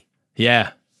 Tony.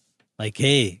 Yeah. Like,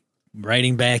 hey,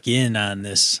 writing back in on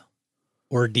this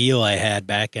ordeal I had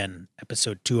back in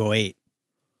episode 208.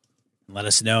 Let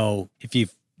us know if you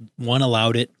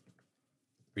allowed it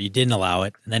or you didn't allow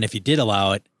it. And then if you did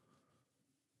allow it,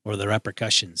 or the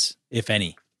repercussions, if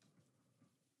any.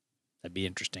 That'd be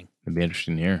interesting. It'd be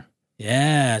interesting to hear.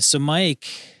 Yeah. So Mike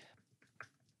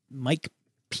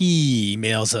P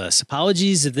emails us,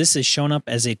 apologies if this has shown up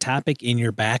as a topic in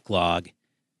your backlog.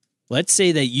 Let's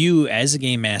say that you, as a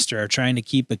game master, are trying to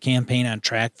keep a campaign on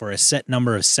track for a set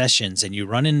number of sessions, and you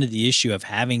run into the issue of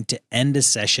having to end a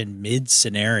session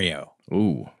mid-scenario.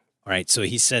 Ooh. All right, so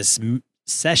he says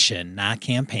session, not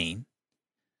campaign.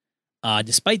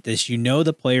 Despite this, you know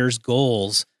the player's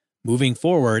goals moving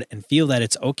forward and feel that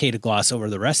it's okay to gloss over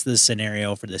the rest of the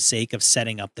scenario for the sake of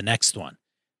setting up the next one,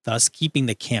 thus keeping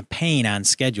the campaign on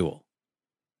schedule.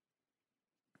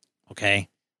 Okay,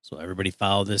 so everybody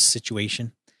follow this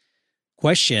situation?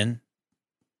 Question,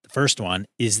 the first one,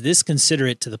 is this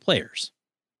considerate to the players?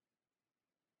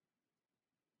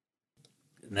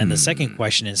 And then the second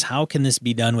question is, how can this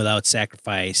be done without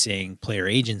sacrificing player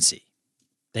agency?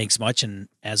 Thanks much, and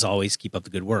as always, keep up the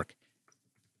good work.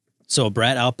 So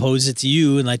Brett, I'll pose it to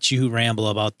you and let you ramble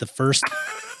about the first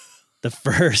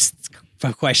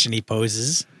question he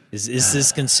poses is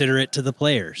this considerate to the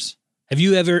players? Have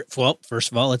you ever, well,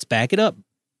 first of all, let's back it up.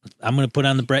 I'm going to put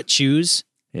on the Brett shoes.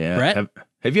 Yeah. Brett,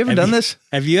 have you ever done this?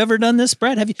 Have you ever done this,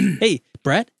 Brett? Hey,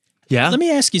 Brett. Yeah. Let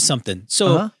me ask you something.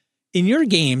 So in your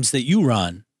games that you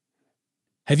run,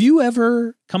 have you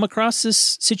ever come across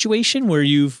this situation where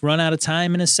you've run out of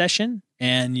time in a session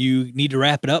and you need to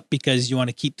wrap it up because you want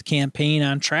to keep the campaign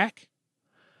on track?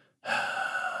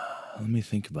 Let me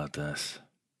think about this.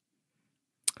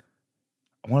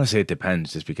 I want to say it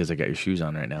depends just because I got your shoes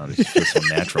on right now. It just feels so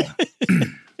natural.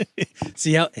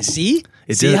 See how easy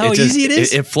it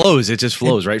is? It flows. It just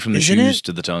flows right from the shoes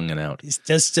to the tongue and out. It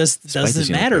just doesn't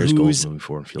matter who's moving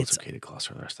forward. Feels okay to gloss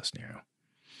over the rest of the scenario.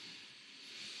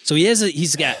 So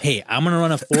he's got, hey, I'm going to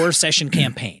run a 4-session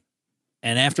campaign.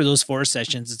 And after those 4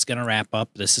 sessions, it's going to wrap up.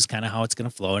 This is kind of how it's going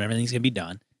to flow and everything's going to be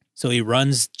done. So he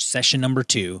runs session number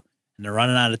 2 and they're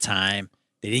running out of time.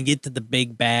 They didn't get to the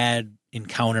big bad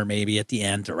encounter maybe at the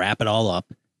end to wrap it all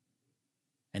up.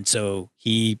 And so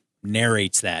he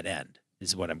narrates that end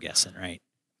is what I'm guessing, right?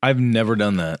 I've never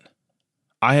done that.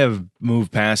 I have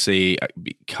moved past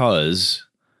because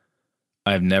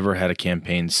I've never had a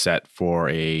campaign set for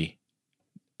a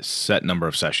set number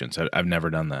of sessions. I've never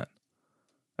done that.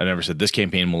 I never said this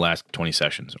campaign will last 20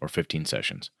 sessions or 15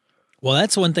 sessions. Well,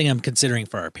 that's one thing I'm considering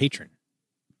for our patron.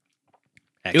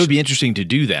 Actually. It would be interesting to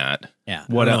do that. Yeah.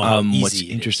 What's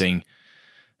interesting,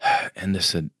 end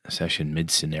this session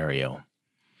mid scenario.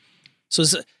 So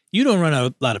you don't run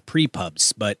a lot of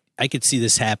pre-pubs, but I could see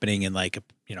this happening in like,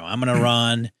 I'm going to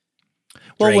run.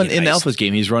 Well, when in Alpha's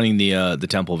game, he's running the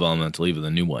Temple of Elemental Evil,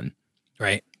 the new one,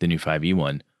 right? The new 5e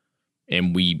one,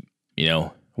 and we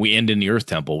end in the Earth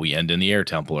Temple, we end in the Air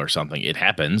Temple or something. It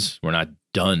happens. We're not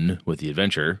done with the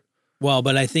adventure. Well,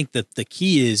 but I think that the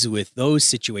key is with those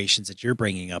situations that you're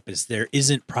bringing up is there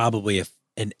isn't probably a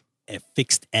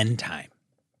fixed end time.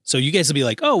 So you guys will be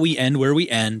like, oh, we end where we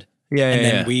end. And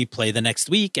then we play the next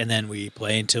week, and then we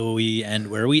play until we end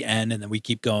where we end, and then we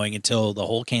keep going until the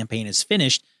whole campaign is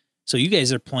finished. So you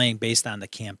guys are playing based on the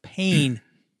campaign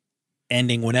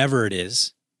ending whenever it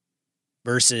is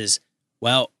versus,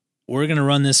 well, we're going to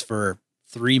run this for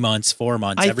 3 months, 4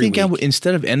 months, every week. I think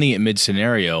instead of ending it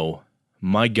mid-scenario,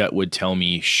 my gut would tell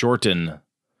me shorten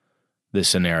the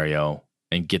scenario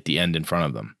and get the end in front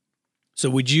of them. So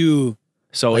would you...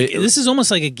 So this is almost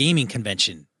like a gaming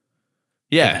convention.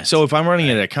 Yeah. Event. So if I'm running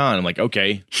it at a con, I'm like,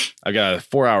 okay, I've got a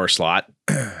 4-hour slot.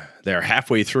 They're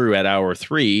halfway through at hour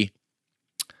 3.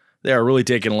 They are really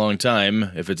taking a long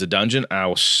time. If it's a dungeon, I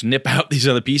will snip out these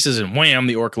other pieces and wham,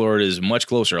 the Orc Lord is much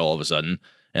closer all of a sudden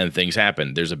and things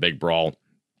happen. There's a big brawl.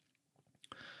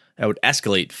 I would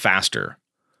escalate faster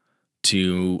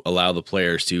to allow the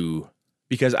players to,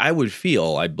 because I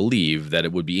believe that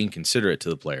it would be inconsiderate to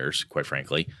the players, quite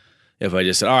frankly, if I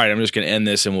just said, all right, I'm just going to end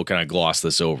this and we'll kind of gloss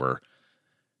this over.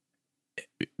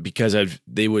 Because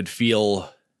they would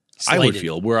feel, slighted. I would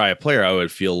feel, were I a player, I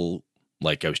would feel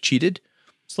like I was cheated.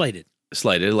 Slighted,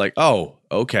 like, oh,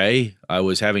 okay, I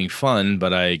was having fun,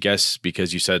 but I guess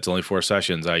because you said it's only 4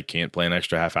 sessions, I can't play an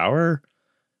extra half hour?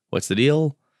 What's the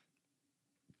deal?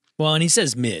 Well, and he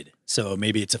says mid, so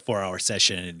maybe it's a 4-hour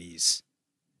session and he's...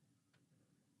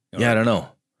 Yeah, I don't know.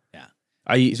 Yeah.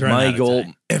 My goal,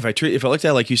 if I looked at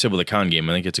it like you said with a con game,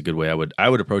 I think it's a good way. I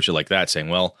would approach it like that, saying,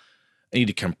 well, I need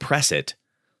to compress it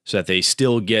so that they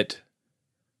still get...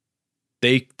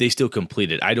 They still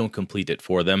complete it. I don't complete it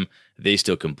for them. They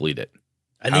still complete it.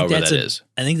 I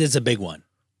think that's a big one.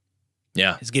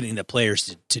 Yeah. Is getting the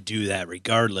players to do that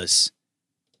regardless.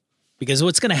 Because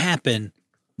what's going to happen,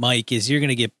 Mike, is you're going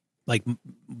to get, like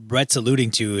Brett's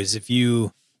alluding to, is if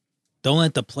you don't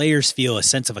let the players feel a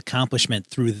sense of accomplishment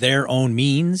through their own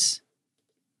means,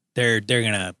 they're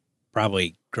going to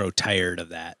probably grow tired of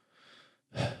that.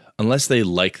 Unless they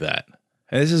like that.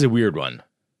 And this is a weird one.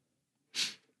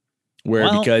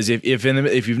 Because if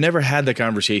you've never had the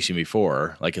conversation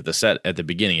before, like at the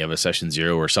beginning of a session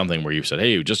 0 or something where you've said,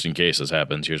 hey, just in case this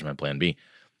happens, here's my plan B.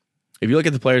 If you look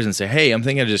at the players and say, hey, I'm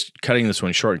thinking of just cutting this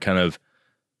one short, kind of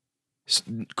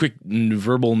quick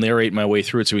verbal narrate my way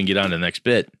through it so we can get on to the next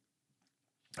bit.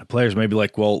 The players may be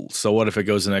like, well, so what if it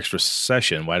goes an extra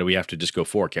session? Why do we have to just go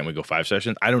 4? Can't we go 5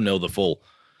 sessions? I don't know the full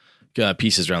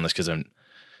pieces around this because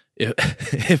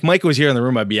if Mike was here in the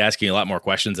room, I'd be asking a lot more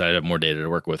questions. I'd have more data to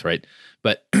work with, right?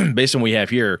 But based on what we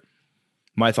have here,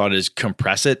 my thought is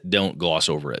compress it, don't gloss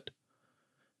over it.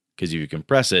 Because if you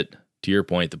compress it, to your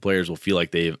point, the players will feel like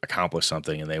they've accomplished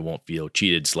something and they won't feel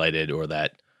cheated, slighted, or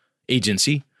that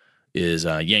agency is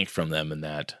yanked from them and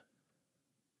that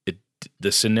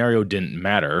the scenario didn't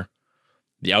matter.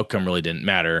 the outcome really didn't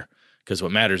matter, because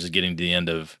what matters is getting to the end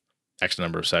of X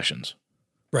number of sessions.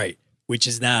 Right. Which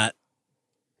is not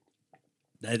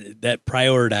that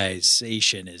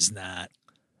prioritization is not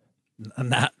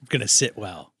going to sit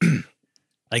well.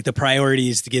 Like the priority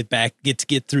is to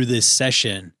get through this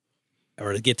session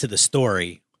or to get to the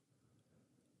story.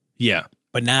 Yeah.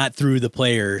 But not through the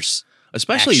players.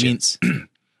 Especially, actions. I mean,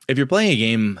 if you're playing a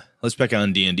game, let's back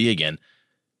on D&D again,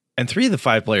 and 3 of the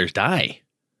 5 players die,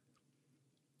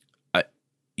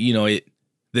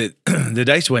 the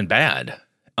dice went bad.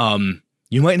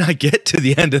 You might not get to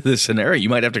the end of the scenario. You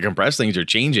might have to compress things or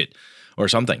change it or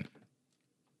something.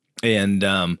 And,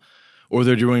 or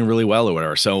they're doing really well or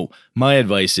whatever. So my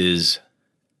advice is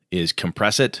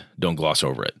compress it. Don't gloss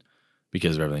over it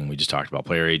because of everything we just talked about.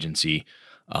 Player agency.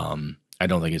 I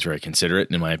don't think it's very considerate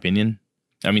in my opinion.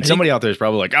 I mean, somebody out there is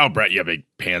probably like, oh, Brett, you big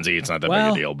pansy. It's not that big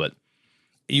a deal, but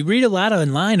you read a lot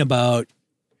online about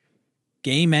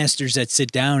game masters that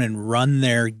sit down and run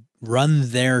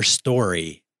their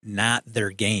story, not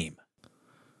their game.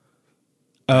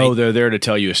 Oh, right? They're there to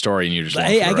tell you a story, and you're just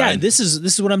hey, I got it. This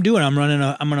is what I'm doing. I'm going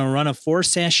to run a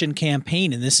 4-session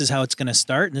campaign, and this is how it's going to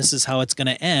start, and this is how it's going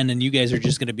to end, and you guys are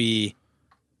just going to be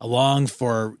along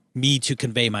for me to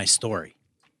convey my story.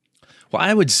 Well,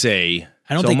 I would say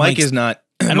I don't think Mike is not.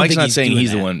 Mike's not saying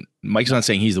he's the that. one. Mike's not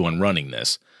saying he's the one running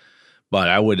this, but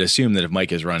I would assume that if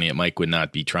Mike is running it, Mike would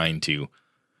not be trying to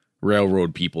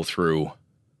railroad people through.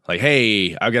 Like,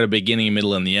 hey, I've got a beginning,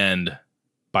 middle, and the end.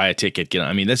 Buy a ticket. Get on.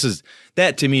 I mean,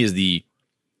 that to me is the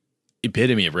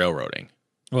epitome of railroading.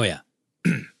 Oh yeah,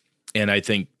 and I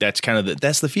think that's kind of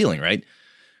that's the feeling, right?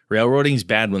 Railroading is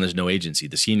bad when there's no agency.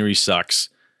 The scenery sucks,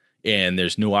 and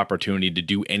there's no opportunity to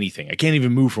do anything. I can't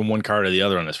even move from one car to the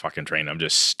other on this fucking train. I'm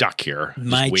just stuck here.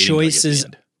 My choices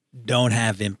don't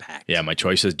have impact. Yeah, my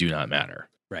choices do not matter.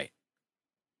 Right.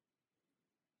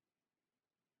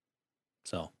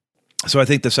 So I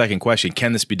think the second question,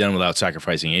 can this be done without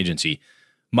sacrificing agency?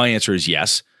 My answer is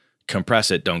yes. Compress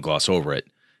it, don't gloss over it.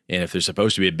 And if there's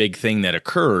supposed to be a big thing that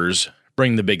occurs,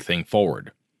 bring the big thing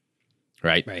forward.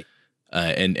 Right? Right.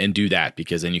 And do that,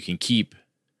 because then you can keep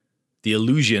the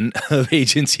illusion of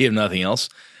agency, if nothing else.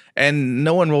 And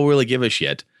no one will really give a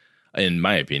shit, in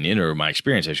my opinion, or my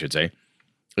experience, I should say,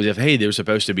 is if, hey, there's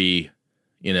supposed to be,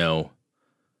 you're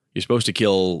supposed to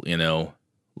kill,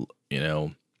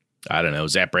 I don't know,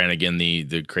 Zap Brannigan,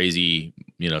 the crazy,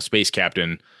 space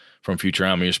captain from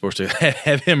Futurama. You're supposed to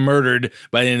have him murdered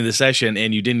by the end of the session,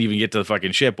 and you didn't even get to the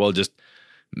fucking ship. Well, just,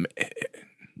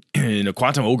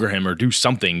 quantum ogre him or do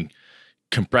something,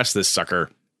 compress this sucker.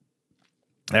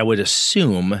 I would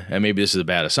assume, and maybe this is a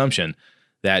bad assumption,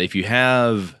 that if you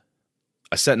have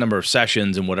a set number of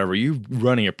sessions and whatever, you're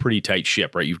running a pretty tight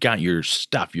ship, right? You've got your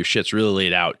stuff, your shit's really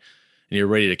laid out, and you're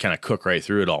ready to kind of cook right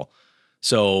through it all.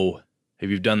 So if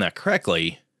you've done that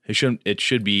correctly, it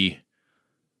should be,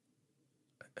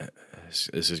 this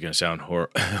is going to sound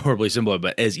horribly simple,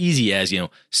 but as easy as,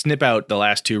 snip out the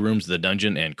last 2 rooms of the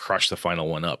dungeon and crush the final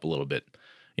one up a little bit.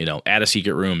 Add a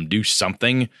secret room, do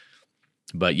something.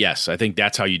 But yes, I think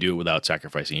that's how you do it without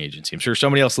sacrificing agency. I'm sure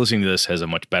somebody else listening to this has a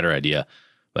much better idea.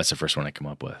 That's the first one I come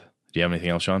up with. Do you have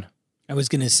anything else, Sean? I was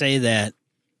going to say that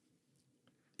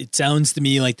it sounds to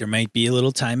me like there might be a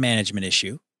little time management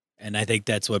issue. And I think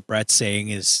that's what Brett's saying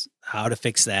is how to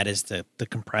fix that is to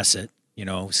compress it,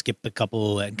 skip a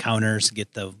couple encounters,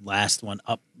 get the last one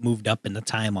moved up in the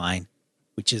timeline,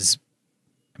 which is,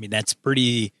 that's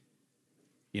pretty,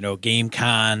 game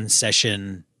con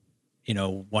session,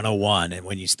 101. And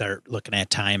when you start looking at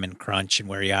time and crunch and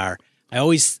where you are, I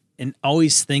always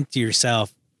think to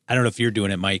yourself, I don't know if you're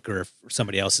doing it, Mike, or if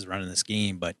somebody else is running this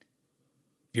game, but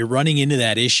if you're running into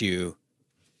that issue,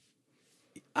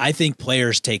 I think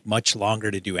players take much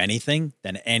longer to do anything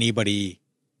than anybody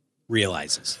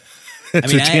realizes.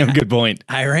 That's a damn good point.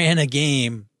 I ran a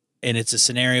game, and it's a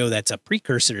scenario that's a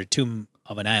precursor to Tomb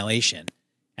of Annihilation.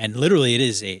 And literally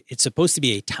it's supposed to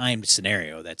be a timed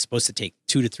scenario that's supposed to take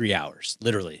 2 to 3 hours,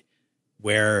 literally,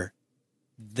 where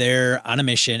they're on a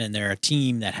mission and they're a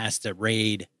team that has to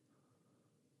raid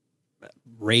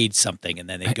something, and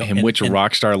then they go. And which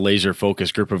rockstar laser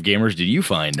focused group of gamers did you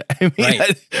find?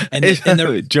 Right. And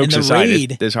jokes aside,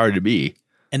 raid, it's hard to be.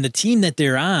 And the team that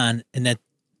they're on, and that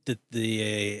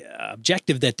the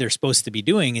objective that they're supposed to be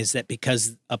doing is that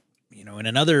because in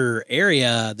another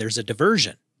area there's a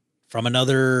diversion from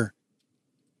another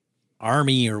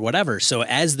army or whatever. So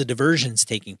as the diversion's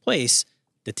taking place,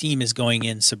 the team is going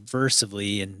in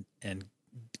subversively and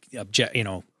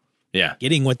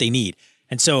getting what they need.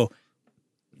 And so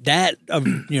that,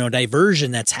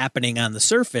 diversion that's happening on the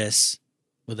surface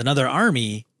with another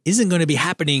army isn't going to be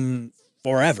happening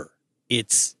forever.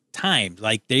 It's timed.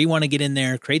 Like they want to get in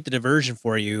there, create the diversion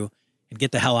for you, and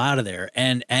get the hell out of there.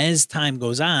 And as time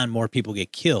goes on, more people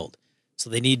get killed. So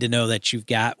they need to know that you've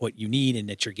got what you need and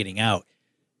that you're getting out.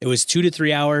 It was 2 to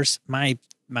 3 hours.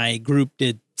 My group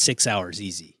did 6 hours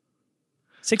easy.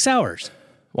 6 hours.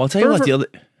 Well, I'll tell you what, the other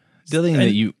thing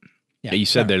that you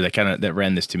said there that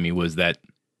ran this to me was that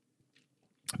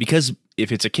because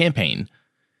if it's a campaign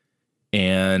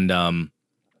and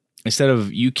instead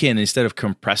of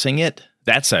compressing it,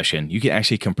 that session, you can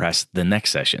actually compress the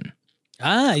next session.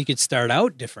 You could start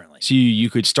out differently. So you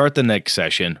could start the next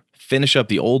session, finish up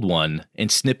the old one,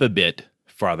 and snip a bit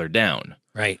farther down.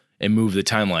 Right. And move the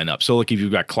timeline up. So like if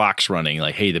you've got clocks running,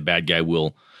 like, hey, the bad guy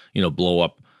will, blow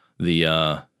up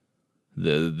the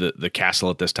castle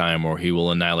at this time, or he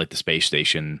will annihilate the space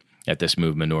station at this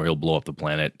movement, or he'll blow up the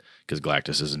planet because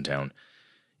Galactus is in town.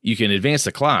 You can advance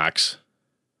the clocks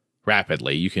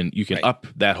rapidly. You can right. up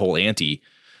that whole ante,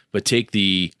 but take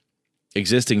the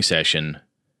existing session,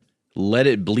 let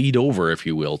it bleed over, if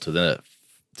you will, to the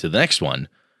next one,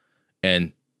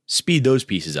 and speed those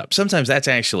pieces up. Sometimes that's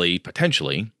actually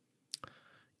potentially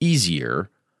easier,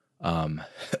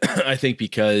 I think,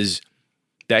 because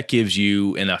that gives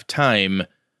you enough time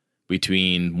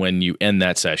between when you end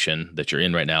that session that you're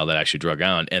in right now that I should drug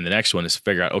on, and the next one is to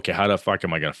figure out, okay, how the fuck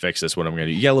am I going to fix this? What I'm going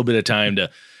to do? You got a little bit of time to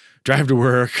drive to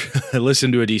work,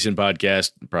 listen to a decent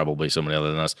podcast, probably somebody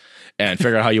other than us, and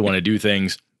figure out how you want to do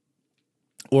things.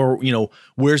 Or,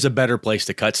 where's a better place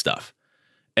to cut stuff?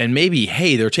 And maybe,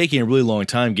 hey, they're taking a really long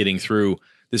time getting through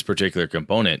this particular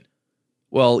component.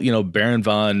 Well, Baron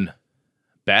Von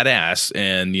Badass,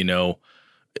 and,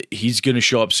 he's going to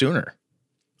show up sooner.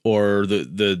 Or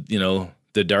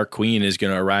the Dark Queen is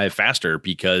going to arrive faster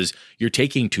because you're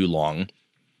taking too long.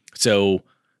 So,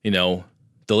 the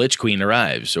Lich Queen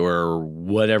arrives, or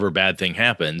whatever bad thing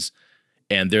happens,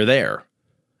 and they're there.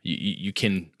 You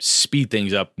can speed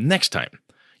things up next time.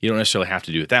 You don't necessarily have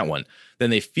to do it that one. Then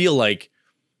they feel like,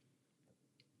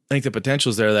 I think the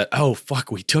potential is there that, oh,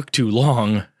 fuck, we took too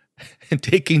long, and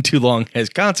taking too long has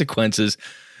consequences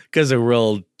because the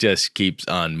world just keeps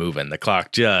on moving. The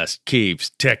clock just keeps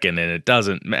ticking, and it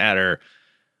doesn't matter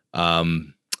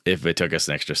if it took us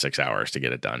an extra 6 hours to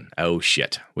get it done. Oh,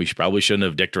 shit. We probably shouldn't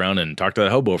have dicked around and talked to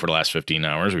that hobo for the last 15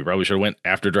 hours. We probably should have went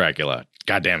after Dracula.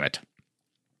 God damn it.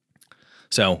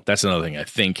 So that's another thing I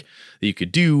think that you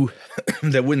could do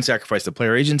that wouldn't sacrifice the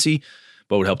player agency,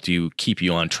 but would help you keep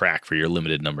you on track for your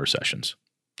limited number of sessions.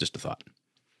 Just a thought.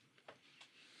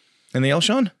 Anything else,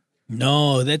 Sean?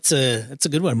 No, that's a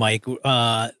good one, Mike.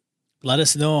 Let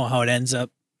us know how it ends up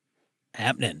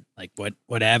happening. Like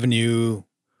what avenue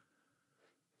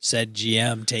said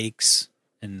GM takes,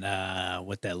 and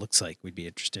what that looks like. We'd be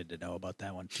interested to know about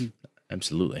that one too.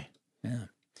 Absolutely. Yeah.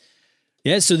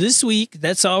 Yeah, so this week,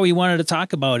 that's all we wanted to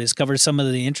talk about, is cover some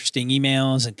of the interesting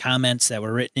emails and comments that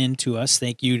were written into us.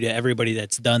 Thank you to everybody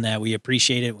that's done that. We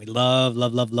appreciate it. We love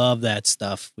that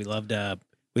stuff. We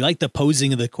like the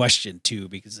posing of the question too,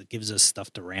 because it gives us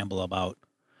stuff to ramble about.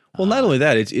 Well, not only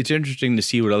that, it's interesting to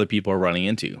see what other people are running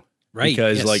into. Right.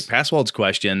 Because yes. like Passwald's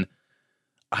question,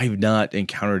 I've not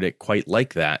encountered it quite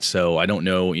like that. So I don't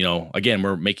know, again,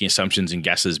 we're making assumptions and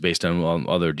guesses based on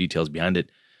other details behind it.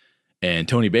 And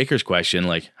Tony Baker's question,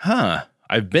 like,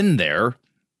 I've been there,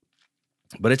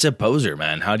 but it's a poser,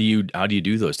 man. How do you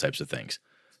do those types of things?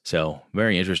 So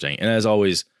very interesting. And as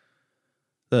always,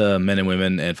 the men and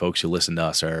women and folks who listen to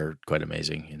us are quite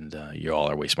amazing, and you all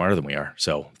are way smarter than we are.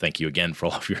 So thank you again for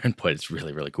all of your input. It's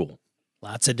really, really cool.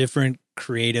 Lots of different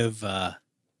creative, what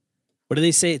do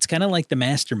they say? It's kind of like the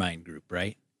mastermind group,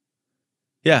 right?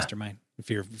 Yeah. Mastermind. If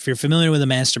you're familiar with a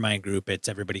mastermind group, it's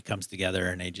everybody comes together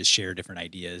and they just share different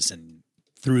ideas, and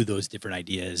through those different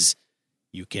ideas,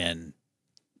 you can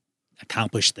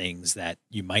accomplish things that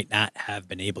you might not have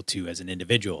been able to as an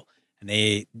individual. And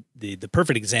the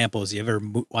perfect example is, you ever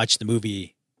watched the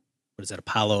movie, what is that,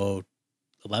 Apollo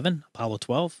 11, Apollo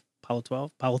 12,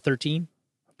 Apollo 13?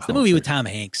 It's the movie with Tom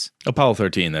Hanks. Apollo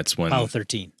 13. That's when Apollo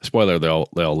 13. Spoiler: they all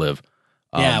live.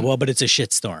 Yeah, well, but it's a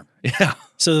shitstorm. Yeah.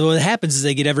 So what happens is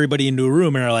they get everybody into a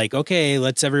room and are like, okay,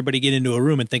 let's everybody get into a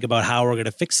room and think about how we're going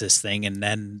to fix this thing. And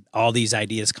then all these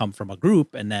ideas come from a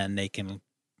group, and then they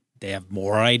have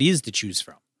more ideas to choose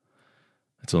from.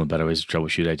 That's one of the better ways to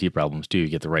troubleshoot IT problems too. You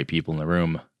get the right people in the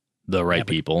room,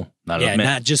 people, not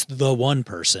just the one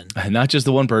person, not just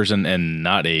the one person, and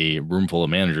not a room full of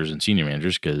managers and senior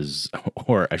managers,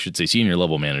 or I should say senior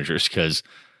level managers, because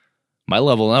my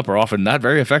level and up are often not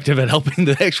very effective at helping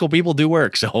the actual people do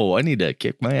work. So I need to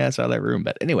kick my ass out of that room.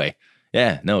 But anyway,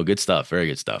 good stuff. Very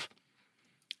good stuff.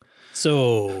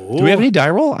 So do we have any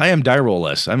die roll? I am die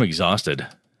roll-less. I'm exhausted.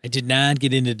 I did not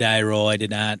get into die roll. I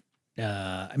did not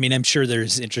I mean, I'm sure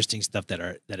there's interesting stuff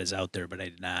that is out there, but I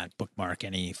did not bookmark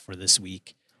any for this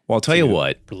week. Well, I'll tell you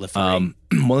what. Proliferate.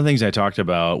 One of the things I talked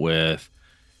about with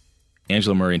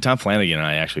Angela Murray and Tom Flanagan and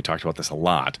I actually talked about this a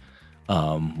lot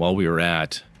while we were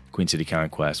at Queen City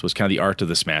Conquest was kind of the art of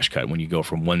the smash cut when you go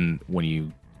from when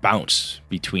you bounce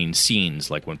between scenes,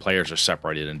 like when players are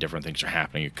separated and different things are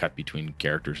happening, you cut between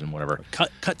characters and whatever.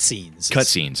 Cut scenes. Cut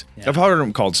scenes. Yeah. I've heard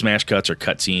them called smash cuts or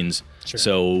cut scenes. Sure.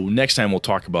 So next time we'll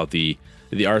talk about the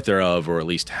art thereof, or at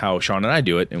least how Sean and I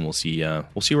do it, and we'll see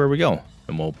where we go.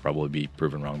 And we'll probably be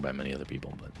proven wrong by many other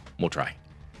people, but we'll try.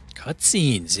 Cut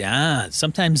scenes, yeah.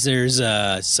 Sometimes there's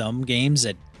some games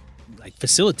that like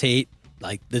facilitate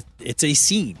it's a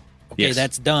scene. Okay, yes.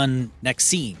 That's done. Next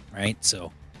scene, right?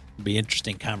 So it'll be an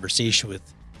interesting conversation with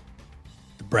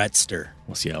the Brettster.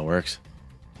 We'll see how it works.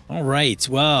 All right.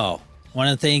 Well, I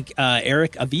want to thank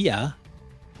Eric Avila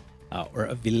or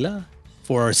Avila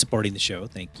for supporting the show.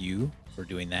 Thank you for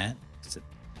doing that.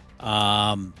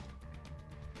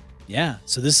 Yeah.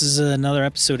 So this is another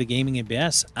episode of Gaming and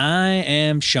BS. I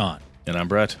am Sean. And I'm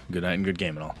Brett. Good night and good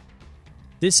game and all.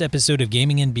 This episode of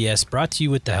Gaming and BS brought to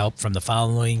you with the help from the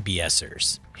following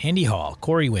BSers. Andy Hall,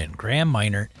 Corey Wynn, Graham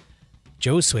Minert,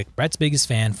 Joe Swick, Brett's biggest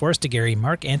fan, Forrest DeGarry,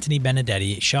 Mark Anthony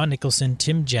Benedetti, Sean Nicholson,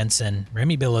 Tim Jensen,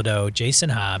 Remy Bilodeau, Jason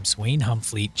Hobbs, Wayne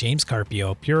Humfleet, James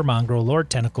Carpio, Pure Mongrel,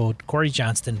 Lord Tentacle, Corey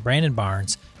Johnston, Brandon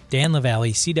Barnes, Dan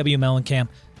LaValle, C.W. Mellencamp,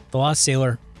 The Lost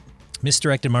Sailor,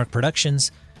 Misdirected Mark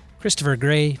Productions, Christopher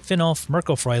Gray, Finolf,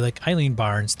 Mirko Froelich, Eileen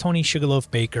Barnes, Tony Sugarloaf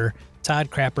Baker,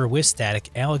 Todd Crapper, Wiz Static,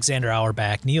 Alexander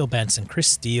Auerbach, Neil Benson, Chris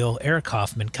Steele, Eric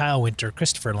Hoffman, Kyle Winter,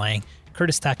 Christopher Lang,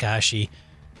 Curtis Takahashi,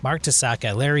 Mark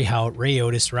Tasaka, Larry Hout, Ray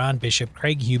Otis, Ron Bishop,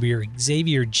 Craig Huber,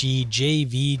 Xavier G,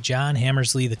 JV, John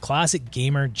Hammersley, The Closet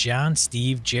Gamer, John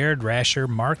Steve, Jared Rasher,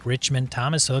 Mark Richmond,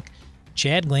 Thomas Hook,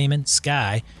 Chad Glayman,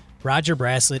 Sky, Roger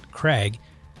Braslett, Craig,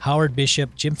 Howard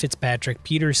Bishop, Jim Fitzpatrick,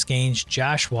 Peter Skange,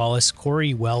 Josh Wallace,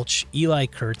 Corey Welch, Eli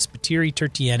Kurtz, Patiri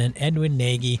Turtianen, Edwin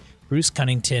Nagy, Bruce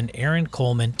Cunnington, Aaron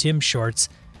Coleman, Tim Shorts,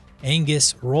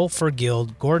 Angus, Rolfer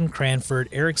Guild, Gordon Cranford,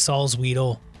 Eric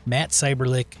Salzwedel, Matt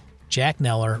Cyberlick, Jack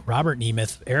Neller, Robert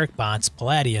Nemeth, Eric Bontz,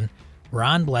 Palladian,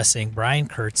 Ron Blessing, Brian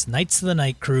Kurtz, Knights of the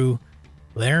Night Crew,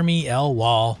 Laramie L.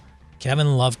 Wall,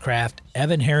 Kevin Lovecraft,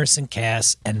 Evan Harrison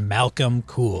Cass, and Malcolm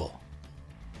Cool.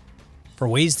 For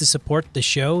ways to support the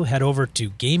show, head over to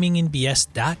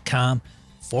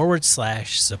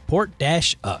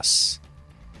gamingandbs.com/support-us.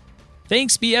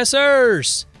 Thanks,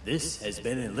 BSers! This has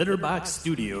been a Litterbox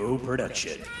Studio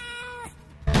production.